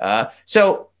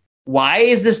 So why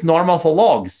is this normal for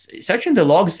logs? Searching the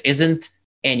logs isn't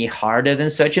any harder than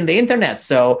searching the internet.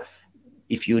 So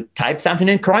if you type something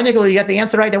in Chronicle, you get the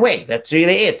answer right away. That's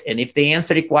really it. And if the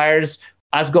answer requires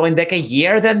us going back a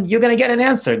year, then you're going to get an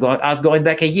answer us going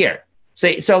back a year.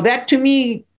 So that to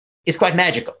me is quite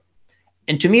magical.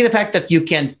 And to me, the fact that you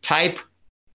can type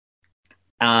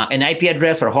an IP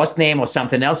address or host name or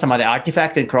something else, some other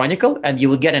artifact in Chronicle, and you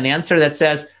will get an answer that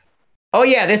says, oh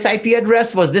yeah, this IP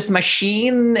address was this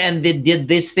machine and it did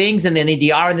these things, and then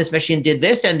EDR in this machine did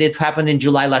this, and it happened in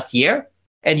July last year,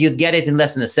 and you'd get it in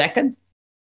less than a second.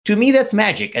 To me, that's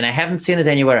magic, and I haven't seen it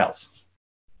anywhere else.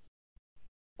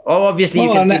 Oh, obviously,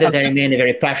 you can see that I remain a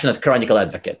very passionate Chronicle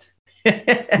advocate.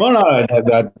 Well,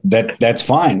 no, that's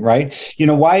fine, right? You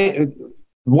know,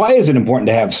 why is it important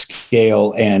to have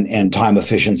scale and time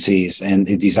efficiencies and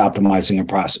these optimizing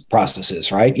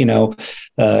processes, right?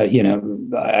 I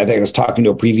think I was talking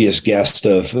to a previous guest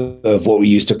of what we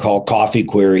used to call coffee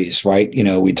queries, right?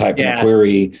 We type in a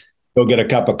query, go get a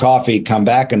cup of coffee, come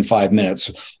back in 5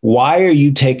 minutes. Why are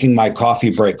you taking my coffee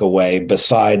break away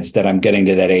besides that I'm getting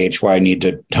to that age where I need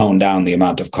to tone down the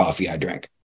amount of coffee I drink?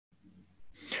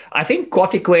 I think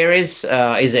coffee queries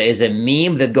is a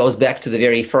meme that goes back to the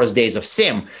very first days of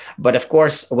SIEM. But of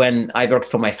course, when I worked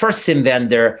for my first SIEM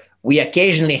vendor, we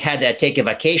occasionally had to take a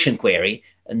vacation query,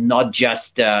 not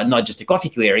just a coffee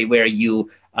query, where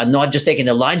you are not just taking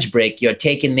a lunch break, you're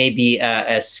taking maybe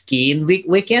a skiing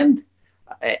weekend,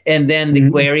 and then the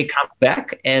query comes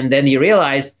back, and then you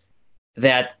realize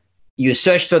that you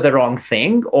searched for the wrong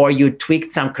thing, or you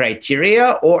tweaked some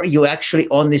criteria, or you actually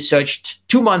only searched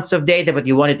 2 months of data, but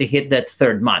you wanted to hit that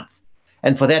third month.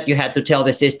 And for that, you had to tell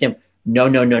the system, no,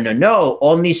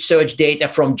 only search data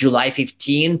from July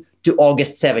 15 to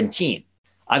August 17.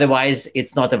 Otherwise,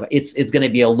 it's going to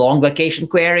be a long vacation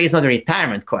query. It's not a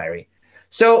retirement query.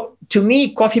 So to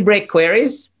me, coffee break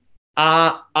queries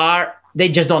they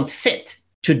just don't fit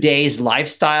today's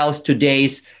lifestyles,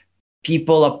 today's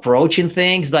people approaching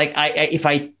things. Like if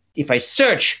I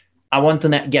search, I want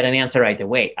to get an answer right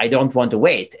away. I don't want to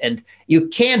wait. And you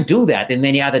can't do that in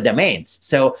many other domains.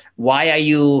 So why are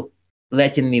you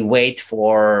letting me wait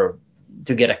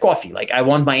to get a coffee? Like, I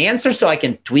want my answer so I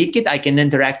can tweak it. I can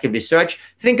interactively search.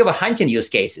 Think of a hunting use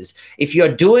cases. If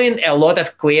you're doing a lot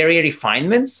of query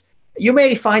refinements, you may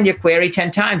refine your query 10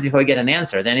 times before you get an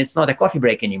answer. Then it's not a coffee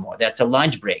break anymore. That's a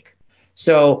lunch break.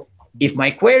 So if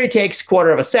my query takes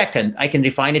 1/4 of a second, I can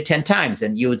refine it 10 times,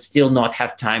 and you would still not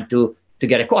have time to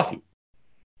get a coffee.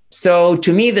 So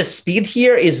to me, the speed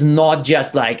here is not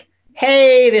just like,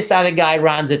 hey, this other guy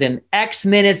runs it in X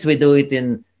minutes, we do it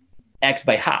in X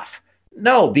by half.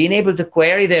 No, being able to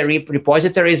query the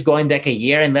repositories going back a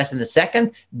year in less than a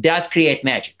second does create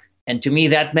magic. And to me,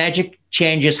 that magic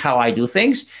changes how I do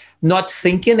things. not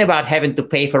thinking about having to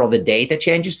pay for all the data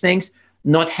changes things,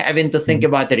 not having to think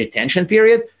about the retention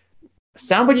period.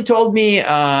 Somebody told me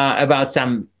about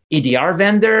some EDR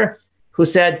vendor who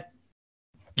said,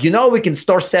 we can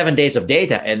store 7 days of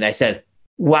data. And I said,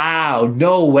 wow,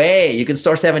 no way. You can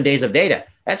store 7 days of data.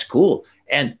 That's cool.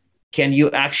 And can you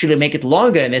actually make it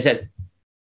longer? And they said,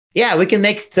 yeah, we can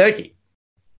make 30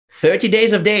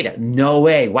 days of data. No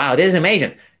way. Wow, this is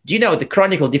amazing. Do you know the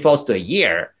Chronicle defaults to a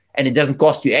year and it doesn't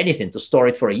cost you anything to store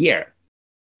it for a year?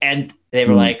 And they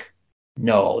were like,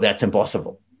 no, that's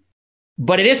impossible.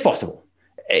 But it is possible.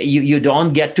 You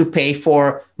don't get to pay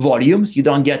for volumes. You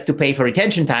don't get to pay for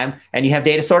retention time, and you have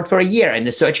data stored for a year, and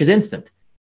the search is instant.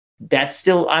 That's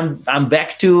still, I'm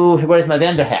back to where's my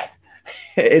vendor hat?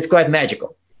 It's quite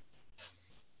magical.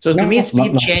 So to me,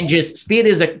 speed changes. Speed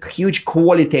is a huge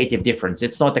qualitative difference.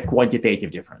 It's not a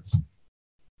quantitative difference.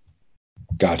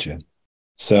 Gotcha.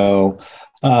 So,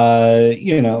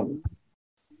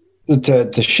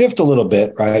 to shift a little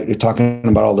bit, right? You're talking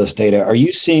about all this data. Are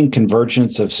you seeing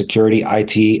convergence of security,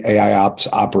 IT, AI ops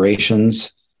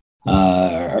operations?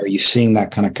 Are you seeing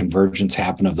that kind of convergence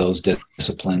happen of those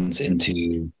disciplines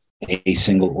into a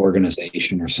single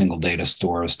organization or single data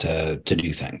stores to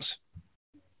do things?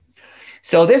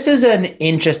 So this is an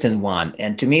interesting one.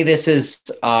 And to me, this is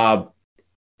a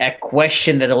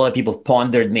question that a lot of people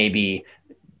pondered maybe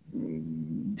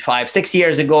 5-6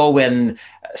 years ago when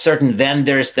certain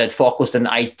vendors that focused on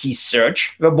IT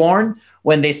search were born,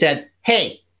 when they said,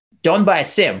 hey, don't buy a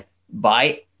SIEM,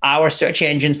 buy our search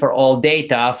engine for all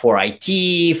data, for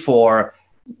IT, for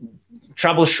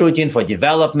troubleshooting, for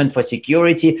development, for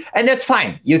security. And that's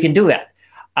fine. You can do that.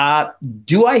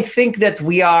 Do I think that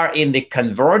we are in the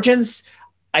convergence?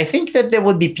 I think that there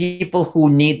would be people who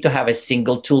need to have a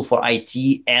single tool for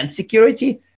IT and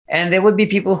security. And there would be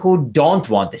people who don't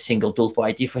want a single tool for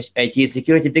IT and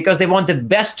security because they want the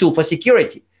best tool for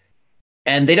security.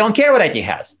 And they don't care what IT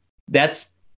has.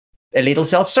 That's a little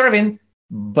self-serving,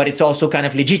 but it's also kind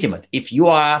of legitimate. If you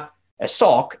are a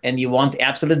SOC and you want the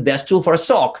absolute best tool for a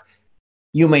SOC,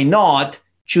 you may not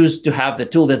choose to have the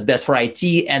tool that's best for IT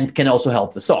and can also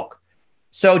help the SOC.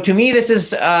 So to me, this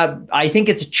is, I think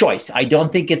it's a choice. I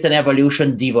don't think it's an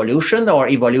evolution, devolution, or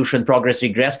evolution, progress,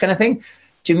 regress kind of thing.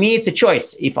 To me, it's a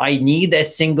choice. If I need a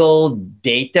single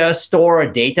data store,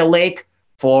 a data lake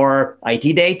for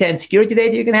IT data and security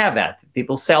data, you can have that.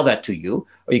 People sell that to you,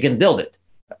 or you can build it.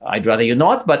 I'd rather you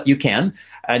not, but you can.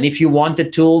 And if you want a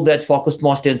tool that focused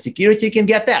mostly on security, you can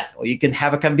get that, or you can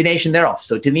have a combination thereof.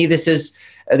 So to me,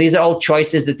 these are all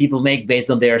choices that people make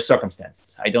based on their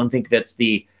circumstances. I don't think that's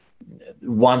the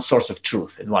one source of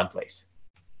truth in one place.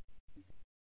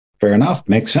 Fair enough.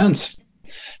 Makes sense.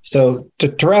 So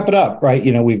to wrap it up, right,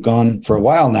 we've gone for a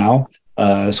while now.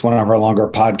 It's one of our longer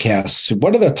podcasts.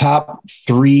 What are the top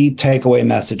 3 takeaway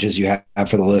messages you have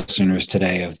for the listeners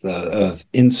today of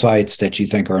insights that you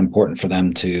think are important for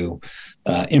them to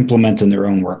implement in their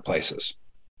own workplaces?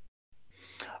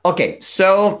 Okay,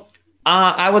 so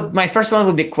my first one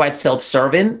would be quite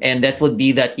self-serving, and that would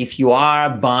be that if you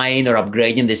are buying or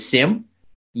upgrading the SIEM,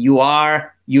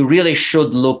 you really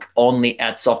should look only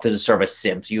at software as a service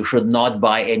SIEMs. You should not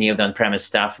buy any of the on-premise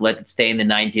stuff. Let it stay in the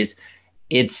 90s.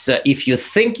 It's if you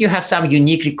think you have some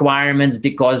unique requirements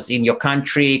because in your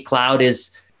country cloud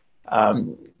is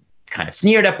kind of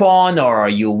sneered upon, or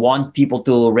you want people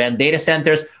to rent data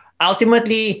centers,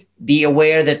 ultimately be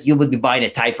aware that you would be buying a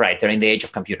typewriter in the age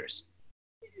of computers.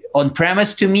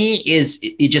 On-premise to me is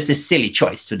just a silly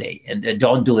choice today, and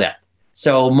don't do that.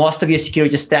 So most of your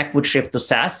security stack would shift to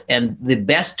SaaS, and the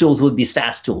best tools would be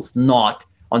SaaS tools, not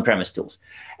on-premise tools.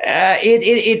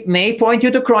 It may point you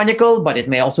to Chronicle, but it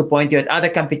may also point you at other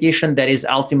competition that is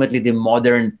ultimately the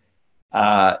modern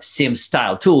SIEM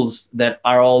style tools that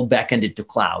are all backended to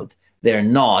cloud. They're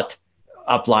not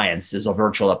appliances or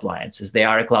virtual appliances. They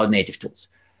are cloud native tools.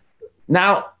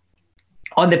 Now,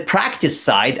 on the practice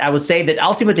side, I would say that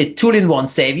ultimately tooling won't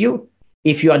save you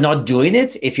if you are not doing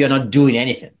it, if you're not doing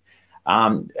anything.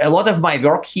 A lot of my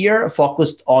work here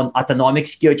focused on autonomic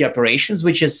security operations,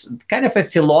 which is kind of a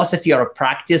philosophy or a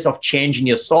practice of changing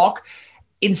your SOC,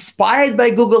 inspired by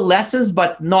Google lessons,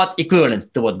 but not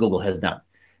equivalent to what Google has done.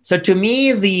 So to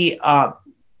me, the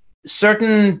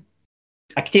certain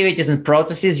activities and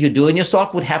processes you do in your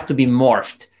SOC would have to be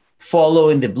morphed,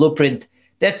 following the blueprint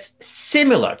that's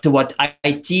similar to what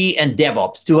IT and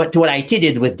DevOps, to what IT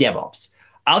did with DevOps.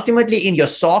 Ultimately, in your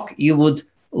SOC, you would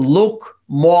look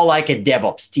more like a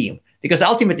DevOps team, because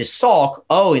ultimately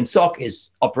in SOC is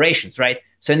operations, right?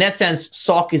 So in that sense,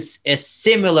 SOC is a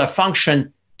similar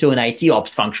function to an IT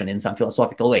ops function in some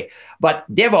philosophical way. But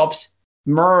DevOps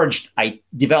merged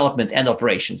development and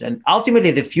operations. And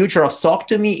ultimately, the future of SOC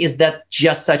to me is that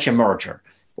just such a merger.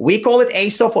 We call it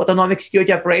ASOF, Autonomic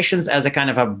Security Operations, as a kind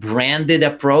of a branded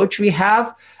approach we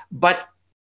have. But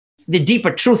the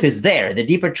deeper truth is there. The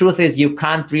deeper truth is you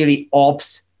can't really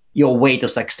ops your way to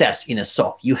success in a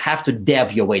SOC. You have to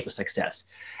dev your way to success.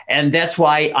 And that's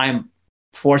why I'm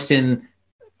forcing,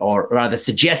 or rather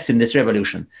suggesting, this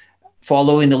revolution,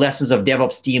 following the lessons of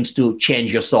DevOps teams to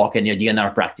change your SOC and your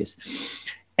DNR practice.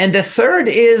 And the third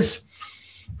is,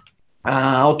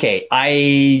 okay,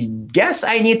 I guess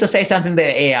I need to say something to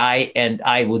AI, and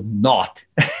I would not.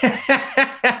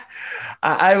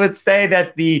 I would say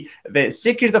that the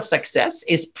secret of success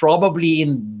is probably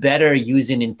in better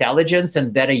using intelligence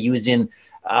and better using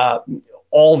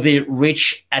all the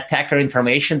rich attacker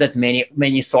information that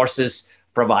many sources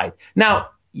provide. Now,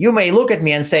 you may look at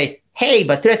me and say, hey,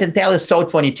 but threat intel is so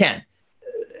 2010.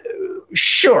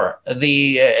 Sure,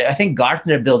 I think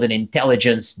Gartner built an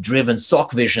intelligence-driven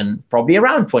SOC vision probably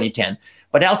around 2010.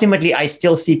 But ultimately, I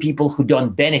still see people who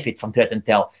don't benefit from threat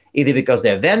intel, either because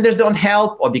their vendors don't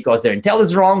help, or because their intel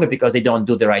is wrong, or because they don't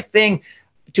do the right thing.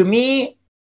 To me,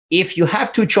 if you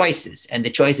have two choices, and the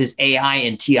choice is AI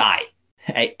and TI,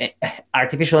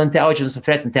 artificial intelligence or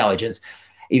threat intelligence,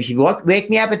 if you wake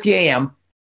me up at 3 a.m.,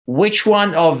 which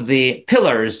one of the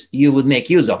pillars you would make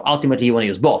use of? Ultimately, you want to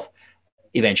use both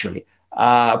eventually.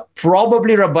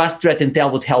 Probably robust threat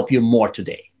intel would help you more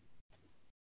today.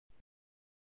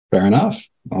 Fair enough.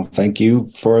 Well, thank you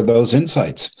for those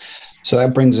insights. So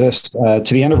that brings us to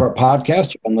the end of our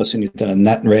podcast. You've been listening to the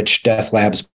NetEnrich Death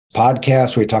Labs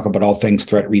podcast, where we talk about all things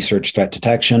threat research, threat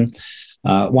detection.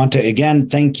 Want to again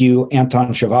thank you,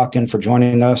 Anton Chuvakin, for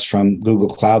joining us from Google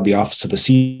Cloud, the Office of the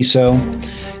CISO.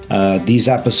 These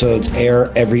episodes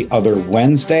air every other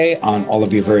Wednesday on all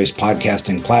of your various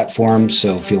podcasting platforms,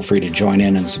 so feel free to join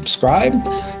in and subscribe.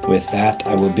 With that,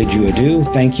 I will bid you adieu.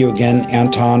 Thank you again,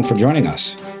 Anton, for joining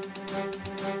us.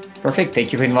 Perfect.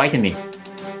 Thank you for inviting me.